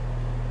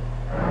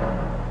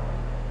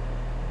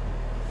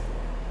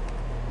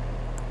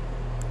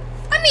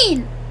 I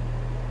mean,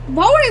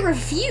 why would I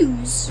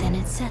refuse? Then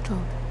it's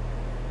settled.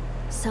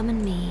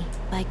 Summon me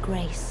by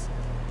grace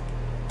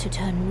to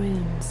turn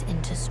runes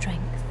into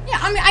strength. Yeah,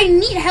 I mean, I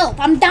need help.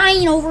 I'm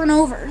dying over and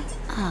over.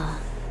 Ah,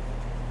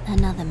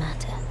 another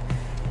matter.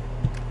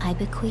 I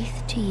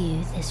bequeath to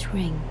you this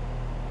ring.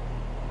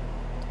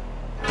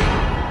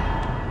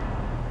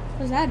 What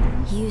does that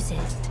do? Use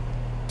it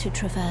to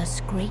traverse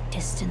great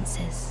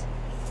distances.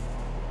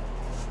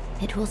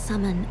 It will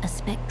summon a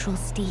spectral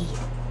steed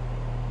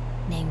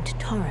named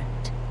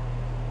Torrent.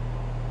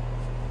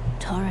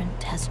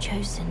 Torrent has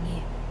chosen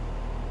you.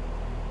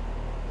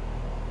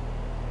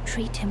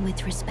 Treat him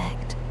with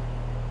respect.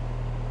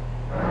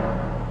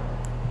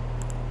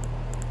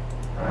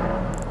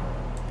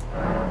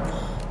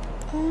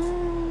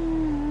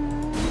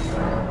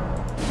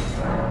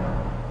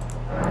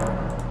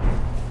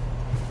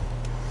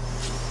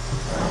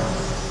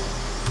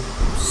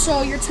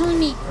 So you're telling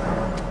me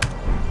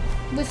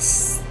with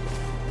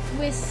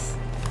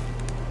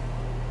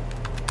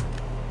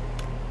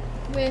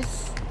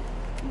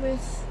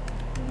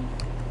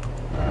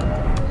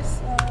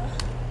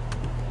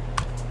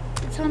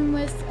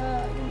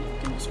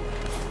give me a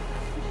second.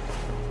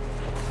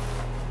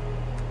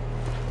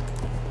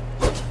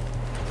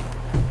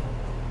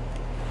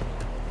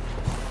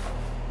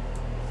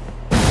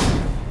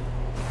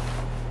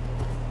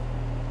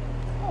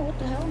 Oh, what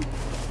the hell?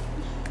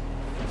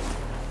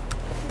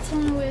 It's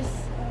only with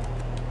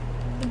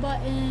the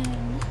button,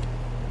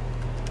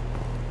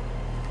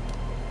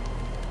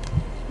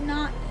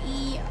 not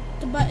E,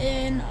 the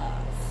button.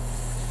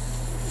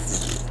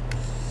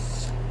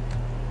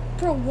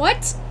 Bro,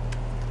 what?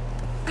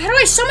 How do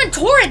I summon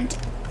Torrent?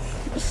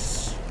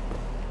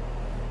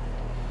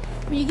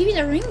 I mean, you give me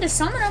the ring to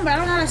summon him, but I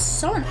don't know how to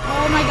summon.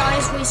 Oh my god, I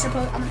just wasted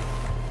I'm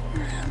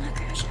gonna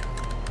crash out.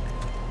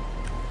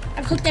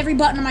 I've clicked every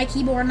button on my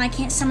keyboard and I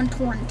can't summon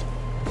Torrent.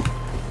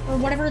 Or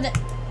whatever that.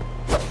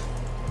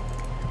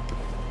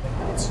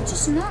 It's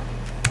just not.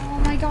 Oh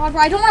my god,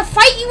 bro. I don't want to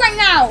fight you right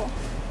now.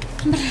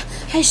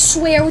 I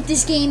swear with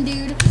this game,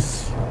 dude.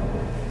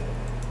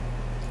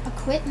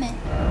 Equipment.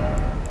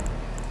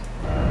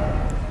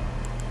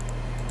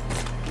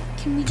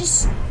 Can we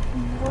just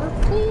work,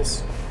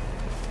 please?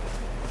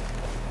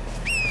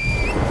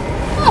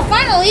 Oh,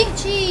 finally!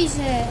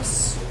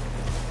 Jesus.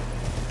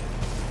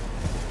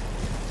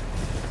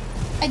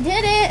 I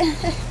did it!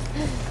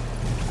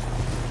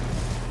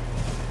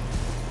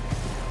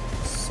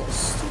 So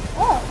stupid.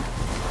 Oh.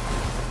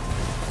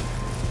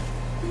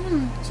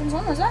 So Since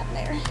when was that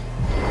there?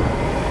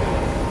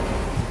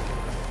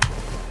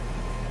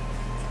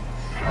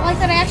 I like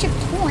that I actually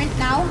have torrent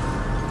now.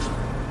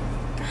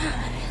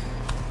 God.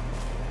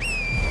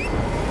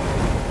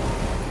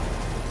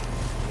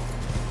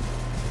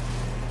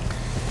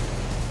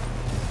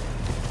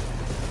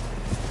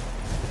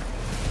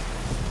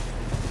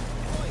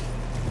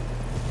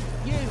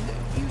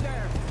 You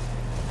there?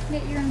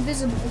 Yeah, you're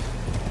invisible.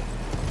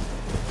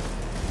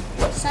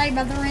 Sorry,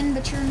 brethren,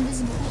 but you're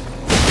invisible.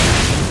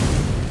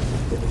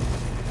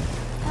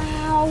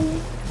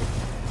 Ow.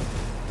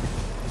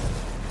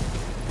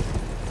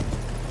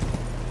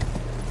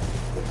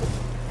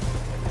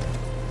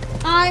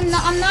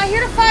 I'm not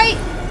here to fight.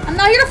 I'm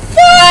not here to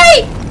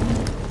fight.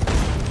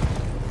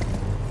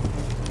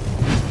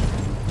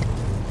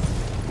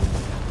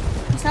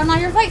 I said I'm not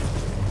here to fight.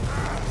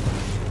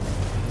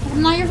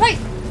 I'm not here to fight.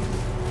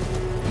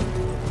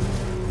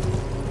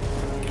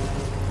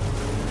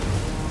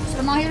 I said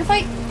I'm not here to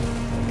fight.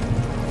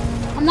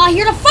 I'm not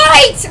here to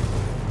fight.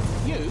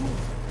 You?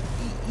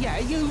 Yeah,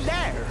 you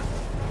there.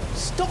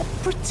 Stop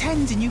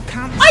pretending you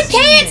can't I see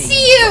can't me.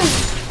 see you.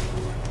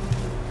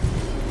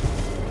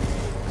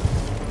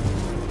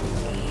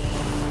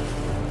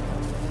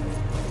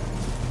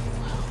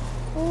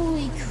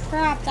 Holy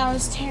crap, that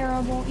was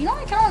terrible. You know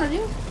what I kind of want to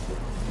do?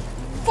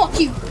 Fuck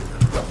you.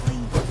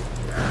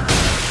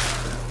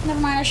 Never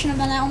mind, I shouldn't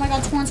have done that. Oh my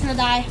god, Torrent's gonna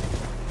die.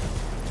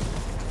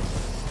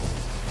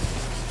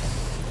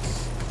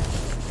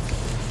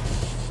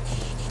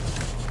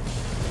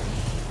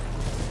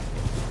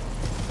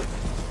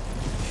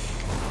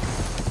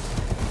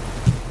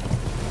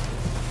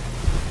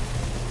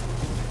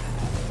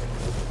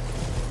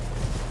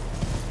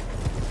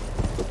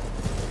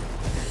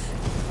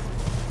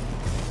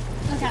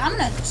 Okay, I'm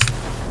gonna just...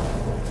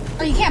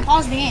 Oh, you can't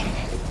pause the game.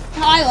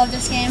 Oh, I love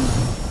this game.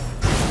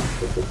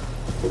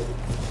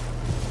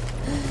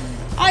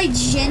 I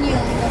genuinely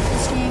love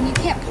this game. You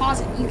can't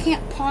pause it. You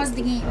can't pause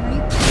the game. Are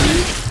you kidding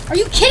me? Are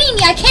you kidding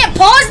me? I can't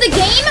pause the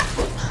game?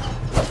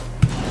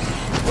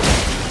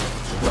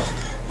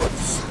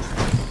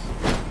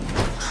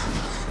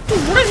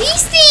 Dude, what are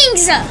these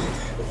things?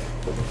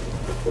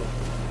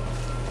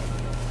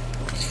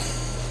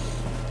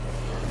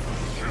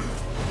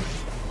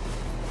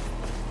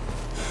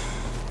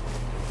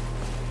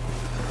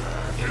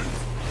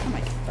 Oh my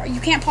god. Bro, you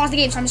can't pause the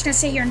game, so I'm just gonna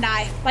sit here and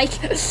die. Like...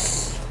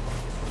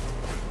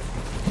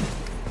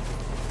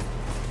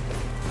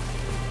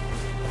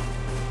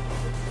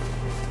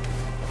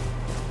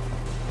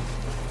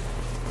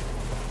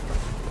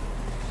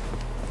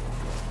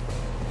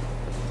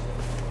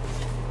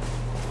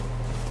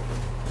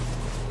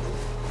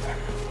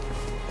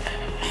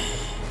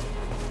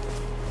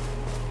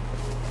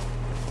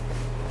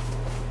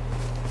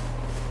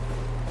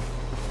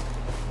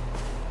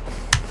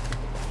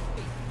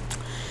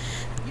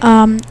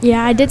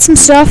 yeah, I did some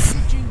stuff,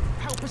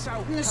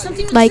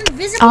 like,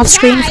 off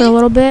screen for a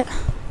little bit.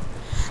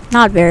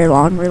 Not very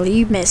long, really.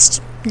 You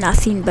missed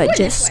nothing but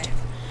just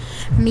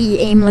me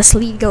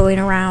aimlessly going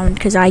around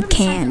because I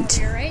can't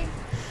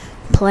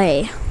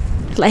play.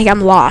 Like,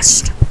 I'm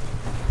lost.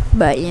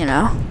 But, you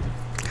know,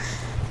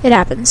 it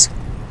happens.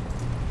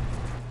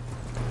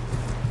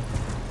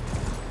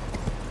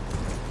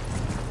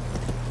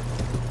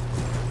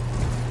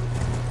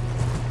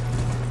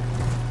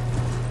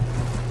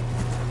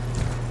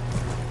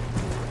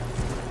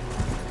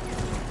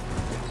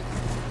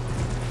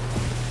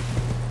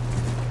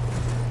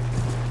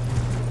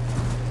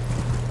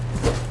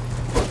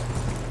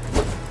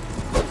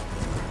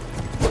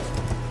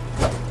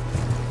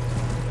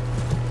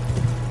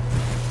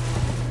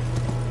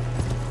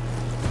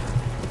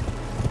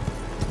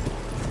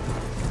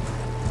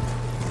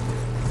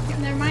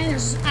 Never mind,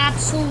 there's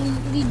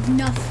absolutely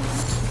nothing.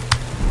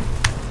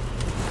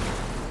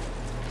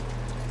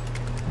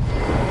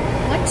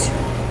 What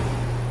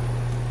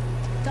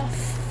the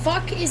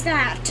fuck is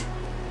that?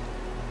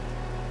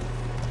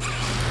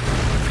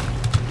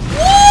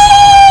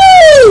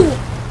 Woo!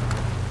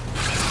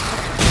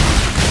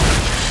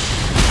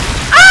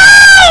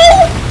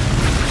 Ow!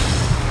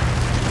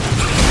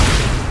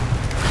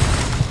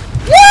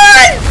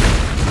 Run!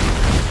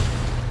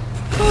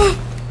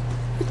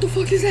 What the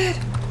fuck is that?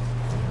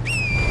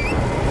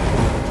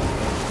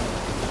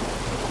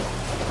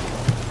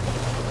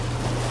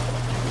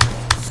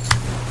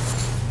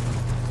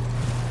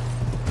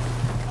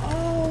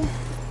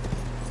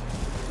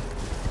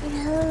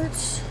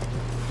 Hurts.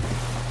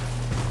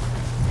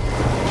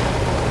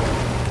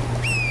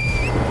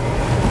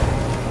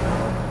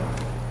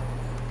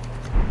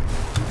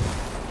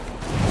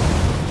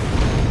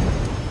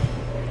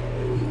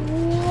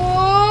 Whoa!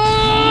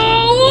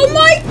 Oh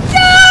my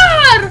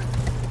god!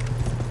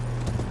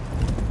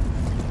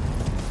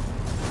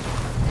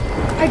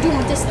 I do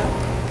want this though.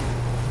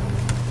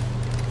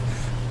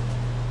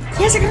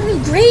 Yes, I got a new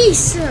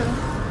grace. I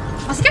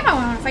think I might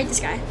want to fight this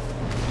guy.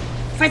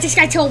 Fight this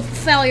guy till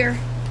failure.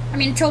 I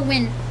mean, until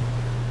win.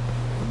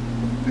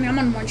 I mean, I'm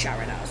on one shot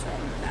right now, so I'm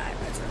gonna die.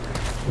 But it's okay.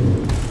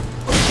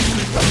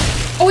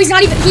 Oh, he's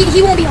not even.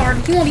 He won't be hard.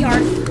 He won't be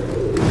hard.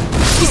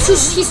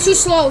 He's too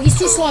slow. He's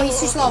too slow. He's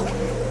too slow.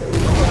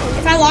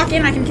 If I lock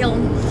in, I can kill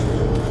him.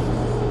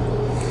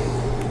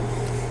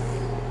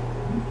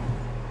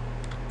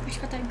 I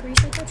just got that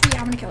grease like that too.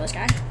 Yeah, I'm gonna kill this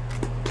guy.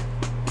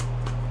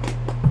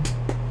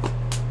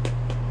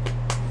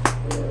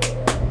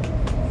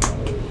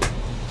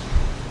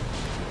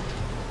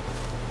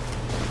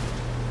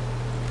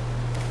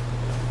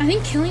 I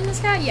think killing this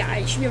guy, yeah,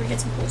 I should be able to get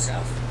some cool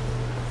stuff.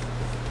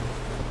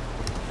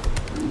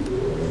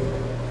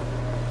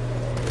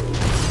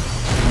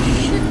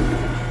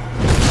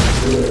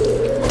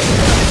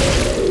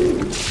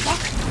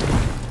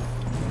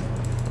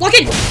 Lock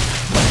it!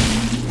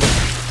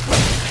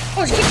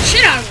 Oh, just kick the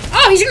shit out of him.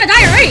 Oh, he's gonna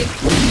die already.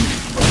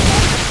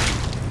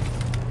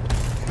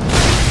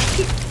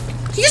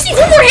 He just needs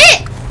one more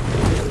hit!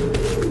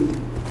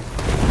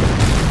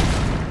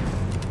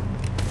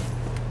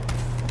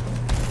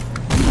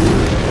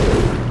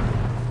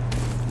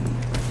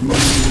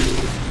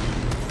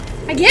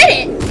 I get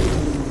it!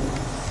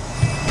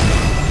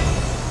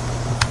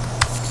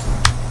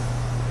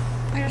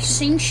 I got a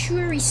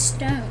sanctuary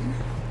stone.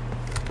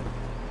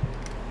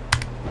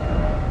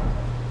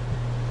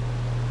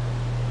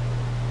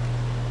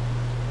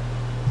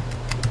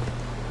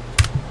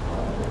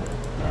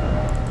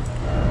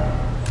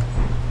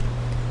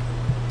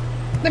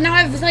 But now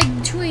I have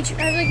like 2 HP.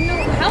 I have like no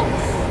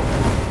health.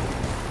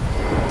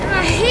 And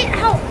I hate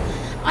how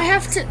I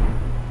have to.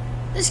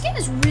 This game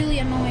is really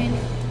annoying.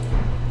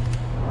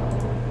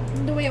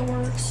 The way it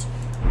works.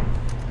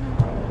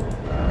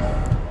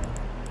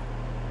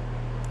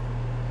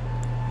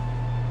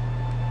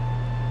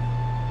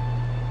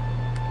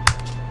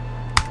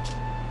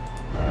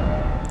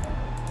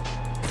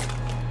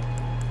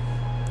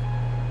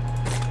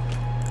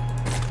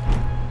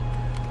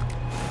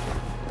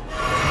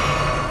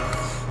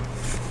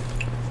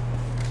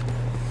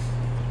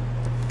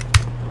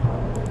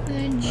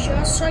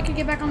 Just so I could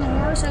get back on the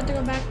horse, I have to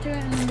go back to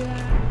it and do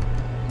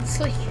that. It's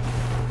like,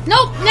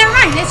 nope, never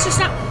mind. It's just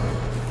not.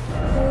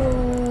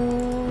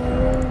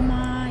 Oh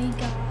my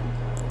god.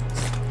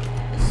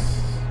 Yes.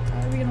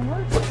 Are we gonna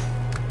work?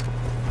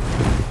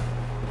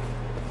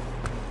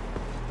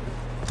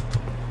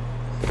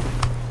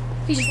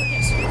 He just worked,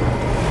 yes.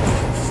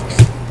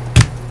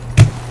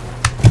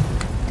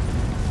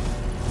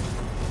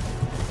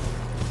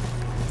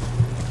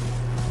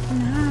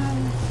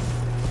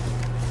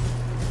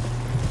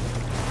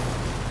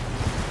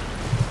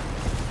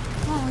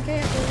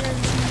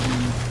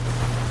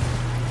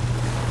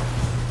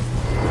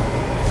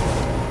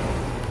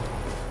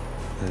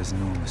 There's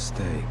no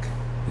mistake,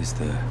 is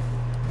there?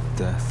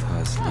 Death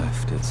has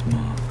left its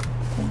mark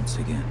once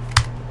again.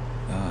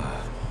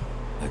 Ah,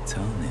 a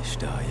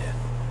tarnished, are you?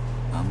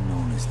 I'm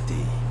known as D.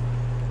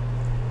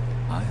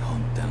 I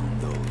hunt down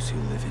those who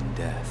live in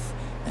death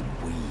and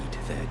weed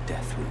their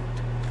death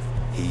root.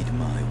 Heed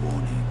my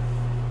warning.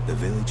 The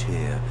village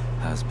here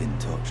has been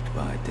touched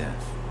by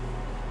death.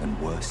 And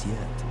worse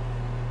yet,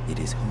 it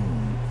is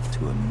home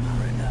to a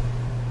mariner.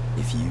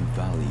 If you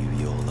value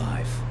your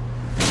life,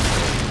 go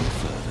no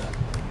further.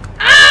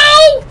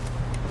 Ow!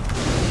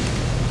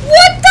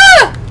 What the?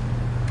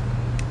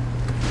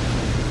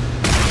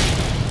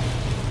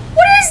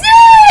 What is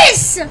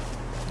this?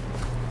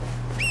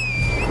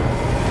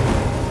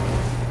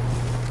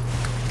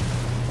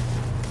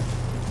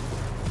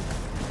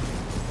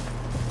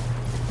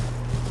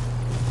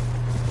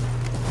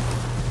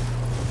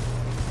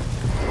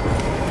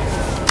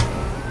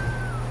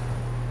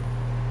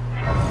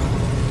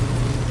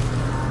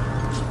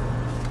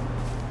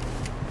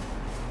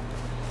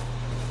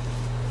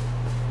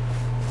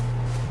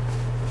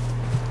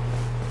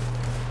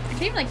 I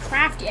can't even like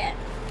craft yet.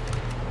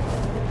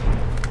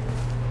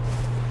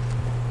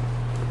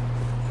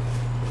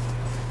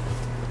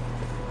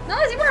 No, I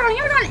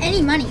haven't gotten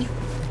any money.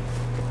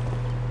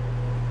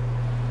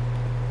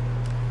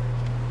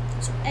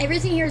 So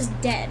everything here is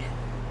dead.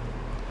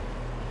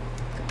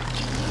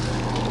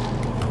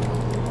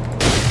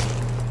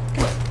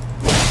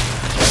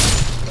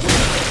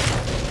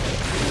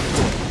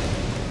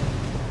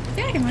 I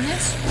think I can run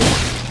this.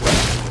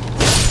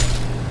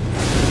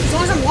 As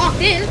long as I'm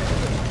locked in.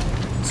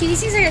 See these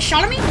things that get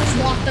shot at me? I'll just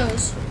block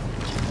those.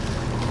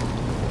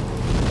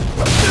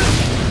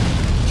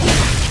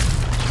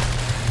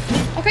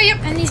 Okay, yep,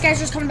 and these guys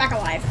are just coming back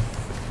alive.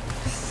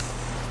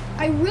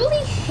 I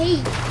really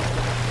hate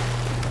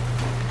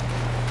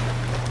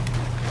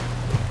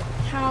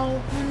how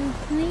when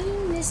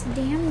playing this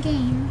damn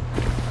game,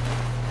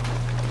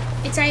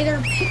 it's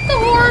either pick the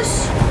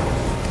horse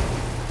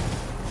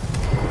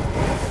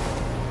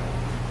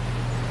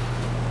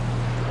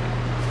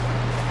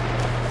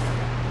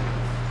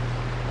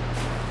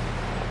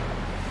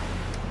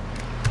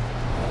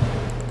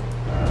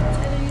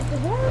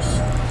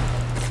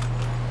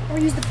or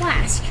use the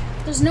flask.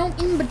 There's no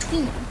in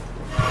between.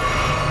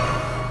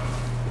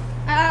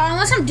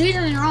 Unless I'm doing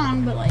something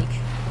wrong, but like.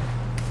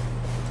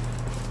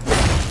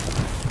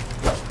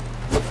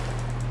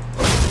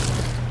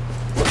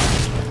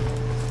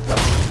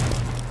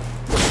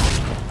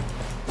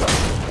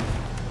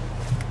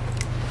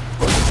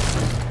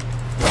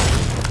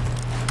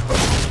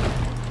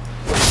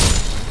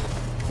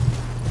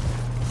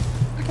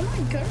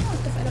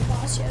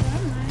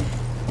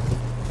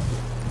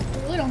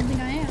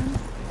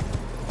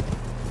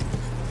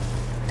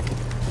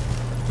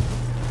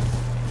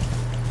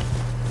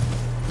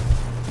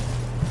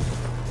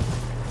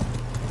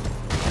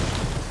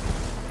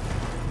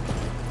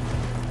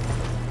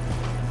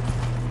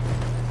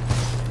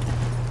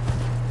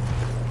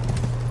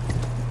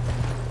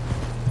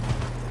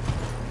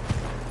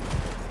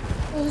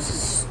 Oh, this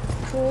is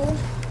cool.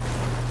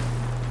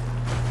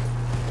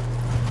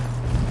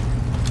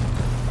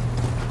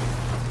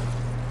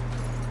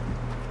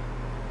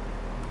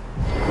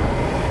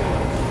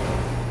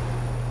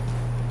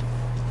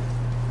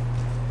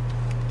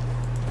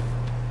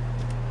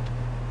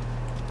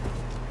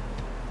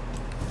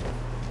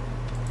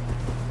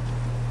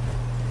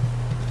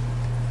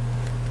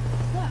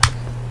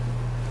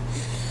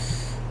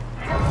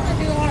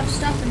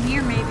 Stuff in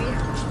here, maybe.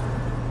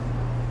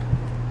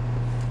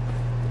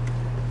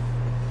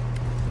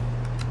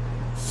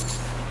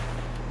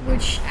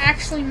 Which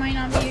actually might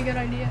not be a good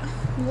idea.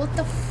 What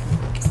the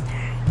fuck is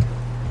that?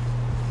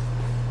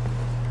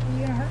 Are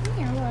you gonna hurt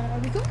me or what? Are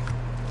we cool?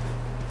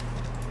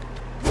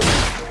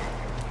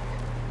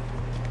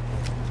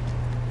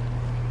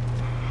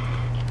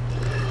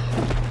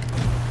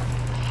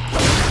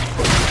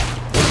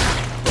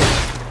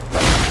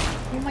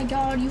 Oh my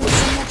god, you have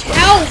so much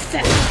health!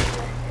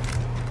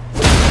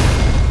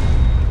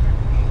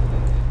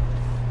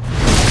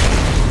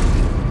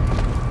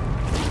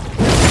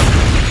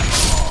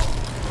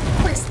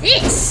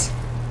 This?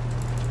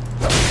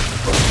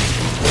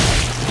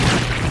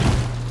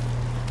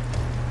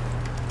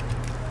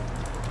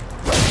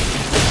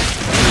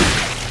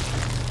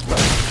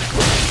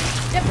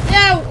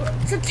 No,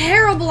 it's a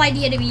terrible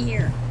idea to be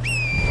here.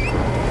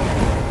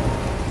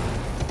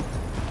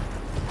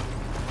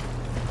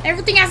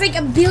 Everything has like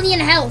 1 billion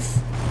health.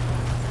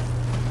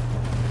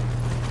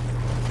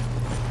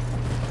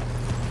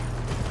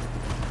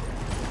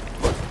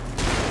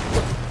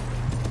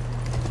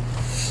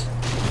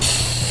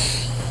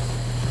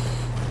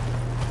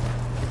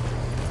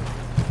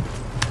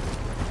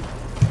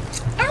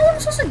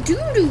 Dude,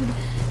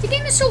 the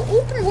game is so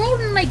open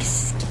world and like.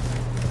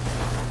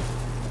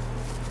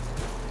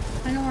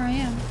 I know where I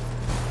am.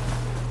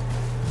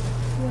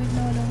 Wait,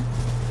 no, I don't.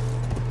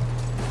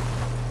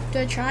 Do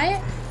I try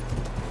it?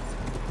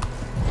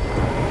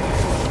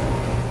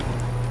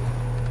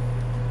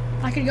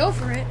 I could go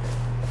for it.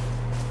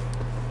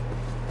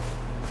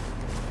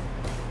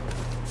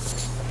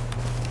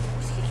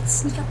 I can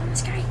sneak up on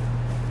this guy.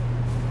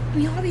 I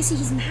mean, obviously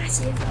he's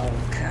massive. Oh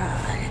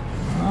god.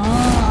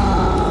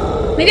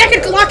 Maybe I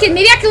could lock in.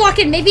 Maybe I could lock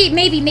in. Maybe. Okay.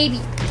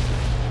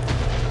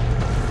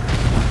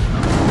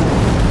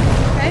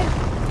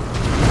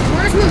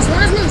 One of his moves.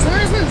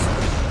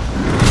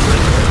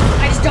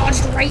 I just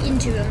dodged right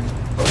into him.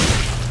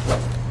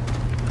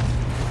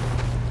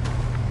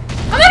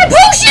 I'm out of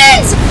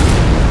potions!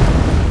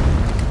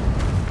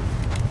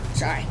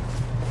 Sorry.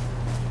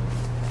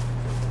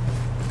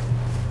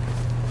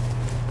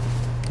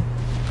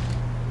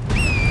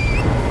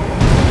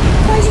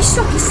 Why is he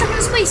stuck? He's stuck in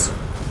this place.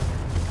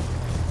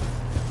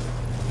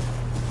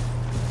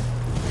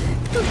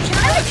 Can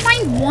I like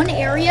find one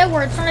area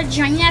where it's not a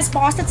giant ass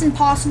boss that's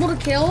impossible to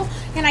kill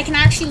and I can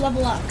actually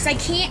level up? Because I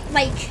can't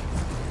like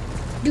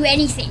do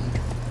anything.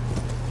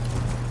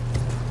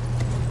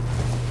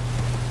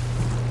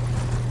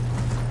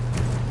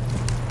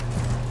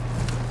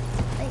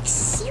 Like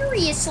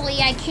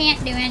seriously, I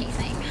can't do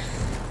anything.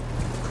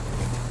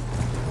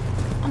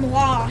 I'm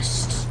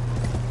lost.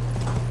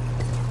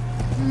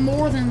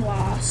 More than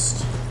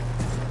lost.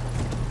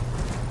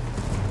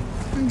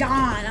 I'm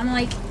gone.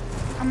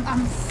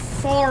 I'm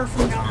far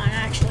from gone,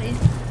 actually.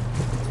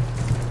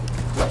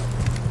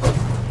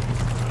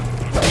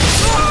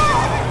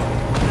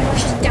 I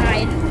just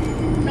died.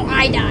 No,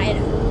 I died.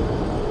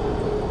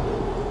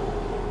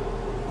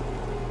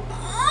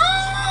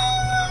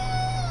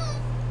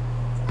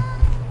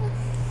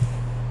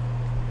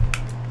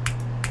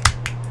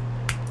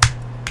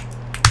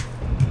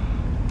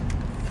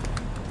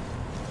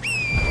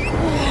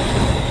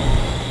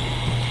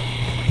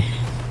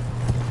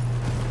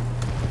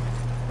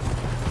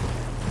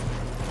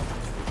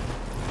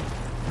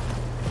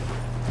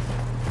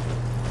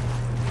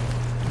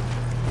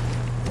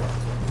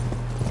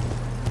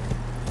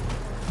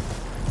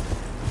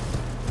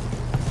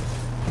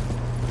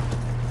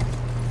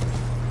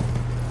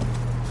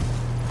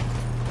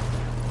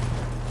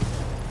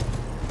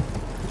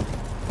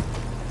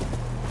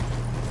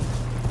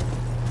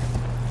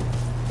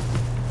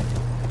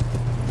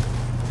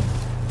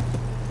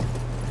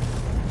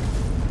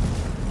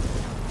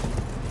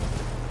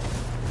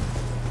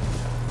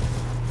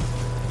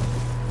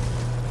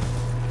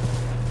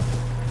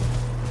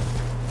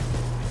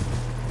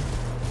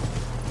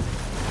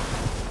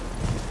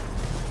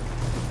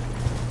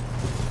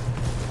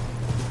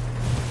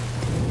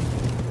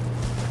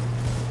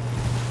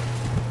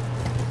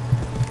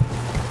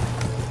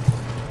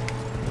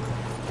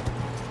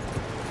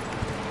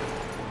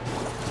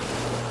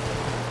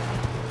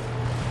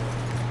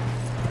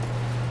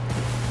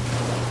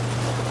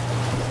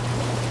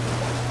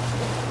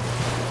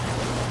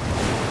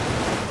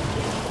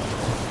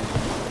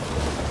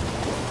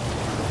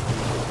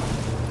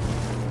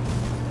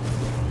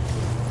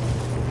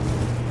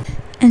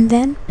 And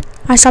then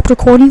I stopped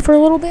recording for a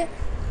little bit,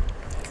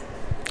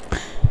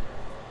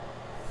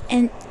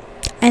 and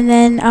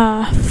then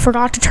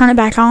forgot to turn it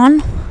back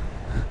on.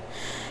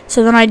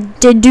 So then I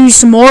did do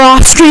some more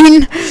off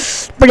screen,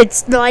 but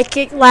it's like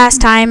it last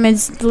time.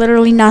 It's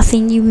literally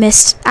nothing. You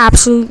missed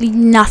absolutely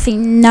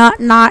nothing.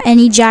 Not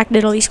any jack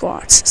diddly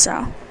squats. So.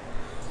 I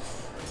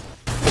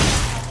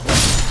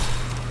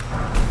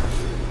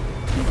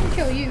can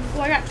kill you.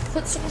 Oh, I got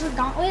foot soldier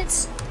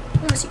gauntlets. I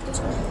want to see what those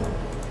are.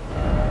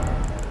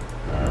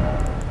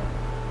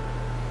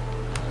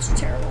 Those are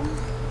terrible.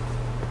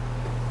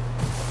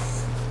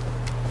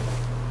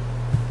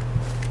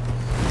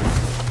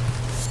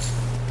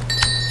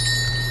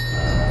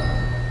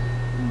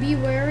 Be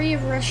wary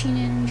of rushing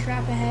in and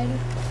trap ahead.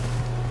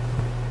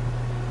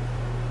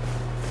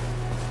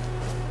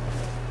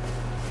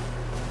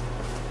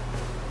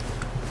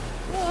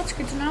 Well, that's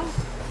good to know.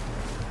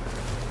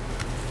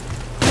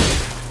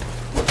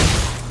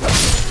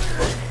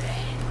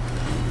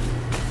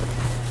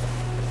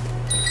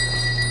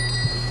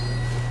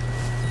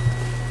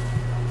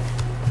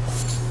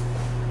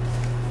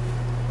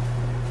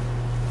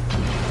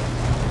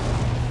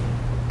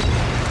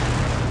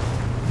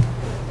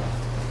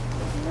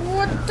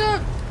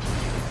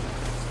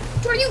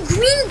 Are you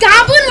Green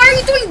Goblin? Why are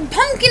you throwing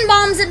pumpkin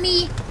bombs at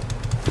me?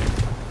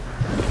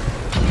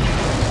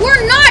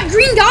 We're not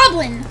Green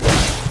Goblin.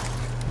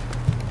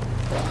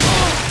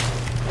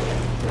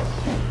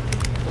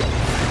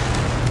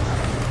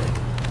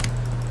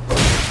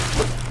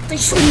 You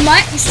stupid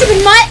mutt. You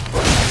stupid mutt.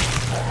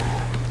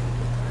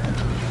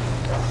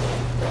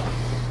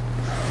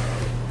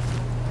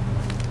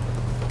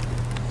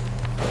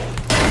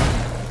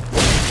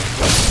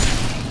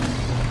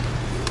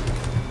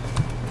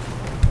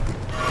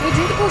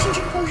 Drink a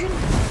potion.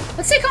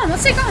 Let's take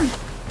on.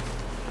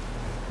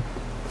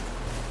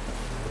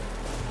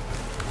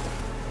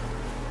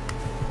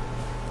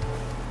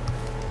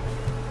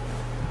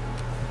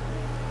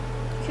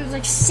 Feels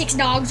like 6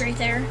 dogs right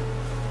there.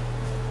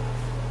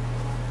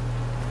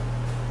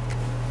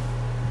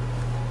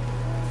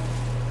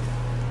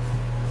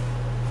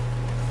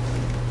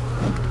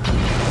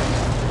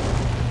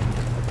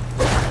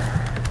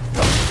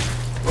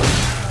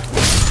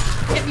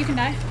 Yep, you can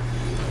die.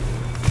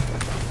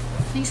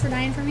 Thanks for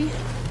dying for me.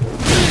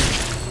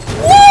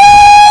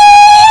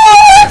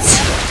 What?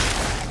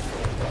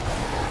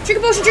 Drink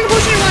a potion,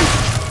 everyone.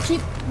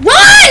 Keep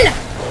run!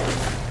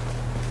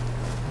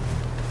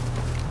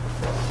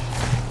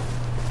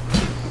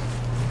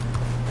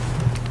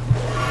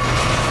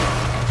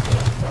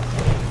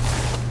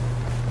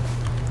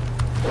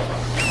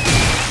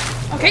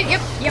 Okay,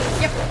 yep.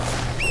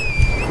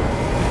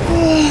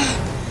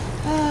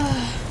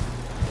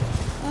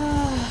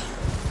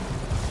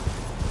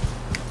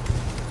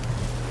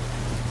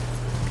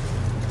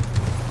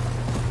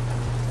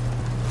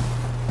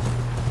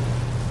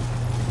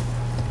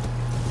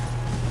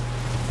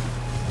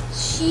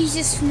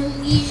 Jesus,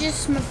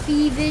 malicious,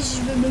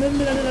 mafeevish, blah, blah, blah,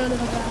 blah, blah,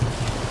 blah.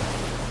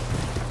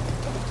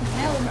 What the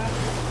hell, bro?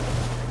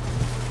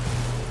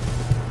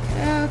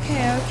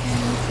 Okay.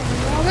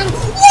 What the?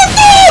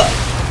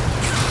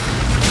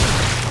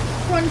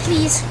 Run,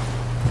 please.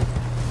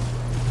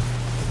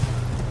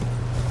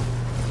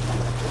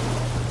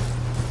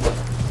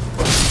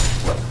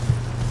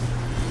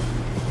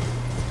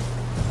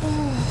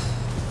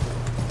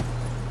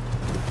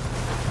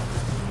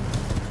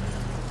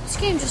 This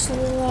game just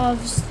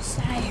loves this.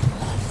 I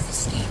love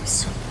this game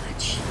so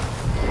much.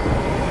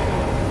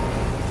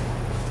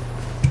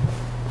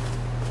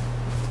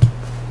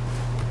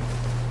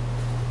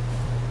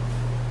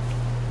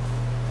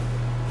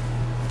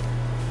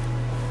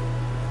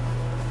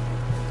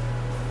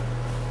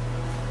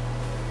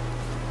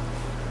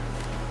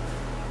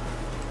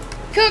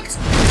 Cooked!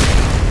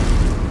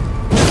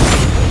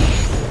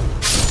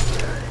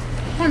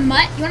 Come on,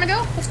 mutt. You wanna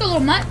go? Let's go, little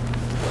mutt.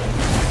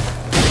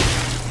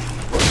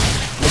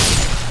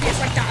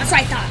 That's what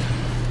I thought.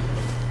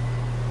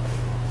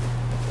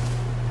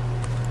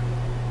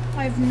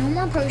 I have no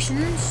more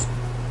potions.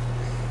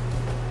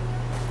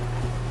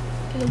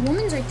 Okay, the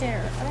woman's right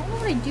there. I don't know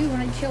what I do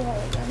when I kill all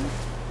of them.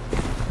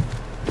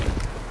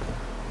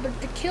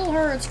 But to kill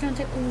her, it's gonna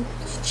take... Ooh,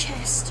 this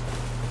chest.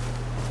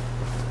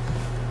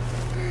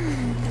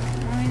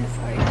 Don't mind if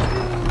I do.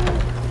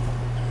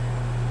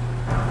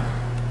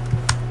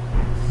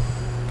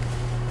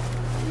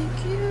 Thank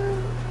you.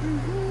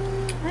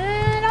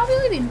 And I'll be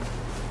leaving.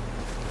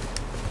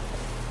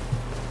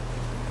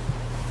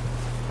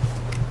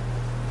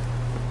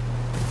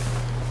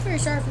 Very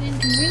sorry for the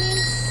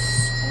inconvenience.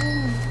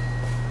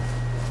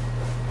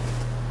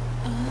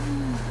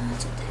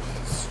 That's what that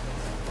is.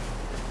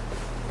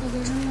 Oh,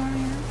 there's no more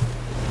here.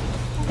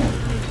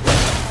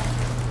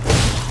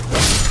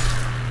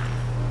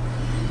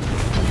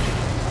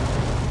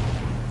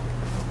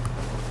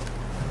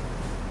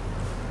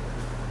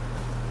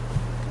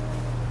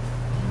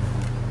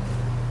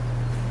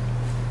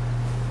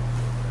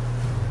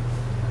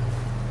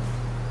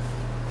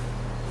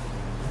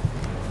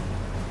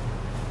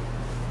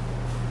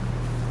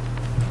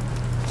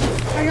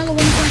 Another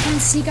one's gonna come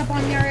sneak up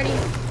on me already.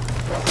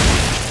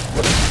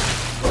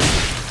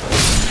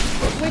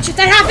 Which, if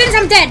that happens,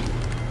 I'm dead.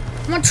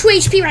 I'm on 2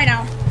 HP right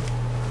now.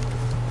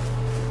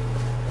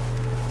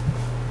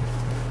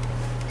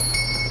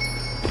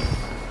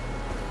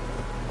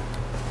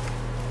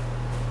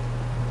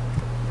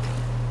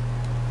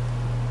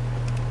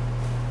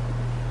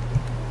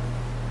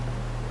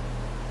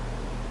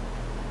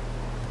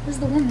 Where's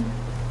the woman?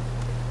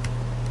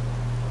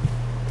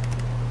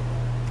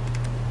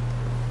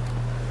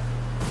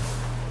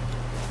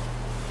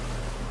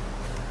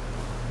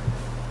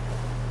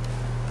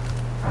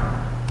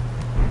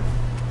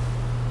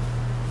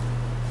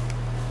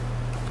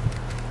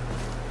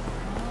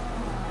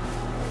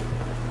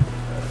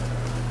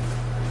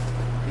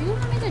 Are you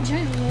gonna make a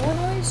giant roar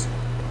noise?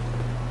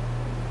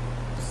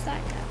 What's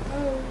that guy?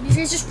 Oh, these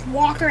guys just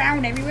walk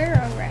around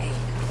everywhere? Alright.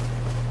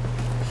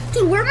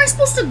 Dude, where am I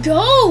supposed to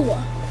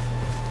go?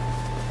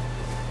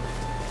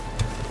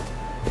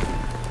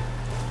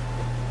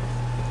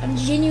 I'm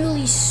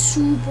genuinely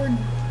super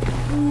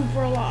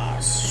duper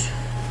lost.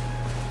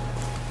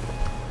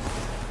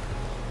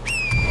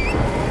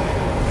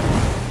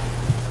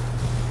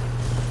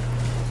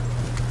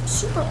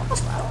 Super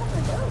lost, I don't know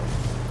where to go.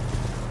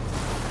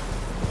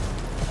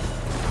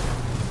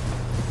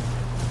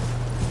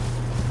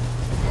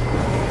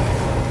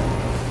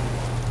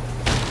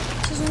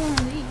 This isn't one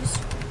of these.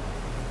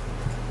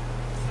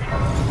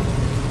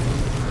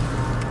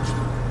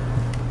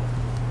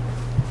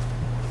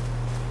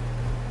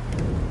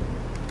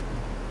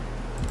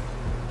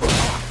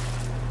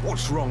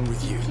 What's wrong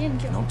with you?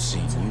 Not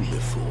seen you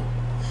before.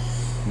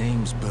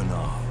 Name's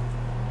Bernard.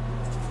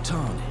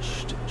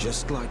 Tarnished,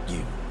 just like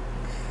you.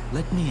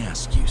 Let me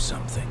ask you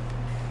something.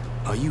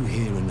 Are you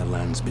here in the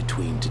lands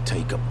between to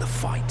take up the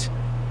fight?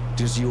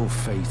 Does your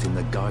faith in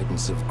the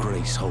guidance of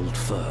grace hold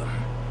firm,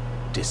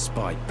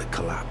 despite the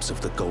collapse of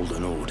the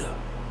Golden Order?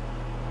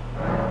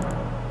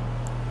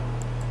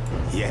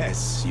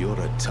 Yes, you're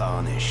a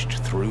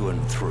Tarnished through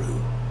and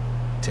through.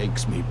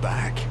 Takes me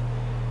back.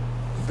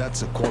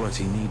 That's a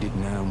quality needed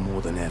now more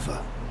than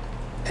ever.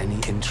 Any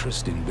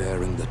interest in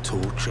bearing the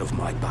torch of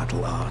my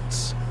battle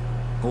arts?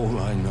 All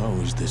I know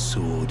is the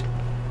sword.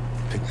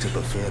 Picked up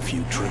a fair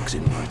few tricks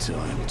in my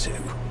time,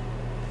 too.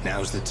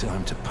 Now's the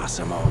time to pass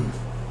them on.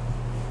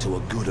 To a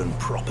good and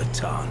proper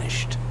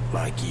Tarnished,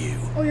 like you.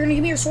 Oh, you're gonna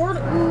give me your sword?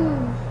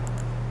 Ooh.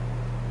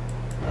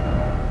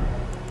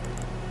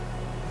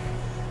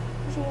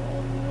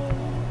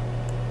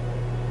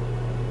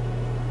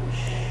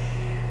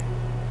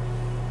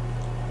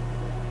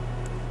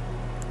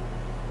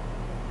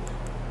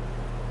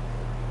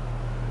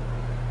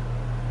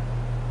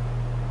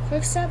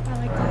 Quick step,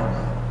 I like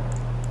that.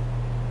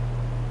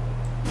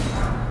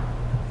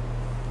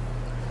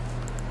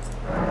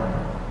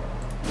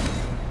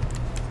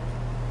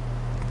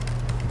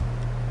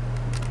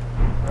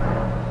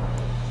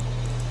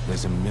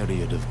 There's a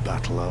myriad of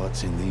battle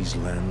arts in these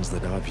lands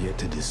that I've yet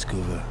to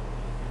discover.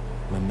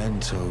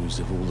 Mementos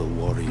of all the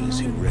warriors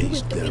who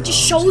raised their It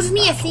just arms shows in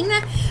me a battle, thing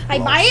that I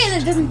buy it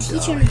and it doesn't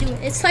teach you how to do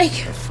it. It's like,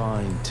 a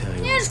fine tale.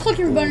 yeah, just click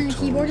your button on the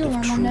keyboard, you'll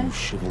learn one day.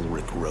 True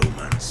chivalric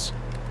romance.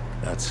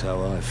 That's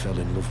how I fell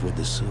in love with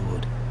the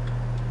sword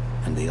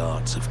and the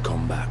arts of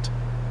combat.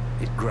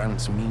 It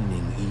grants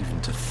meaning even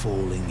to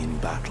falling in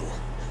battle.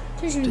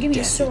 He's gonna to give me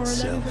a death sword.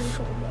 That'd be itself. pretty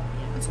cool. But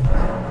yeah, that's okay.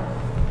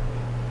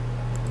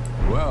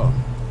 Well,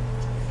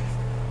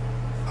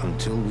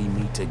 until we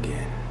meet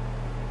again.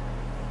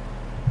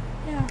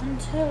 Yeah,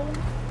 until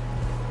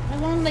I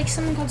learned like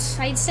something called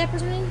sidestep or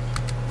something.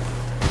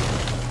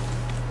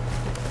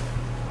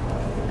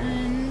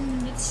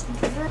 And it's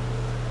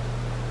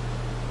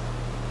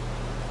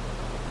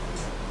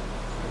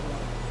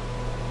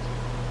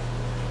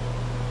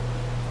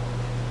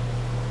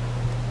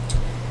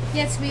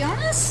yeah, to be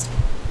honest,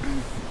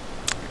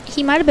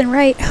 he might have been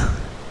right.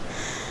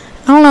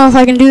 I don't know if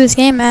I can do this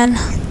game, man.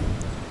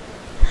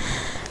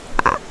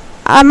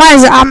 I might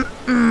as well.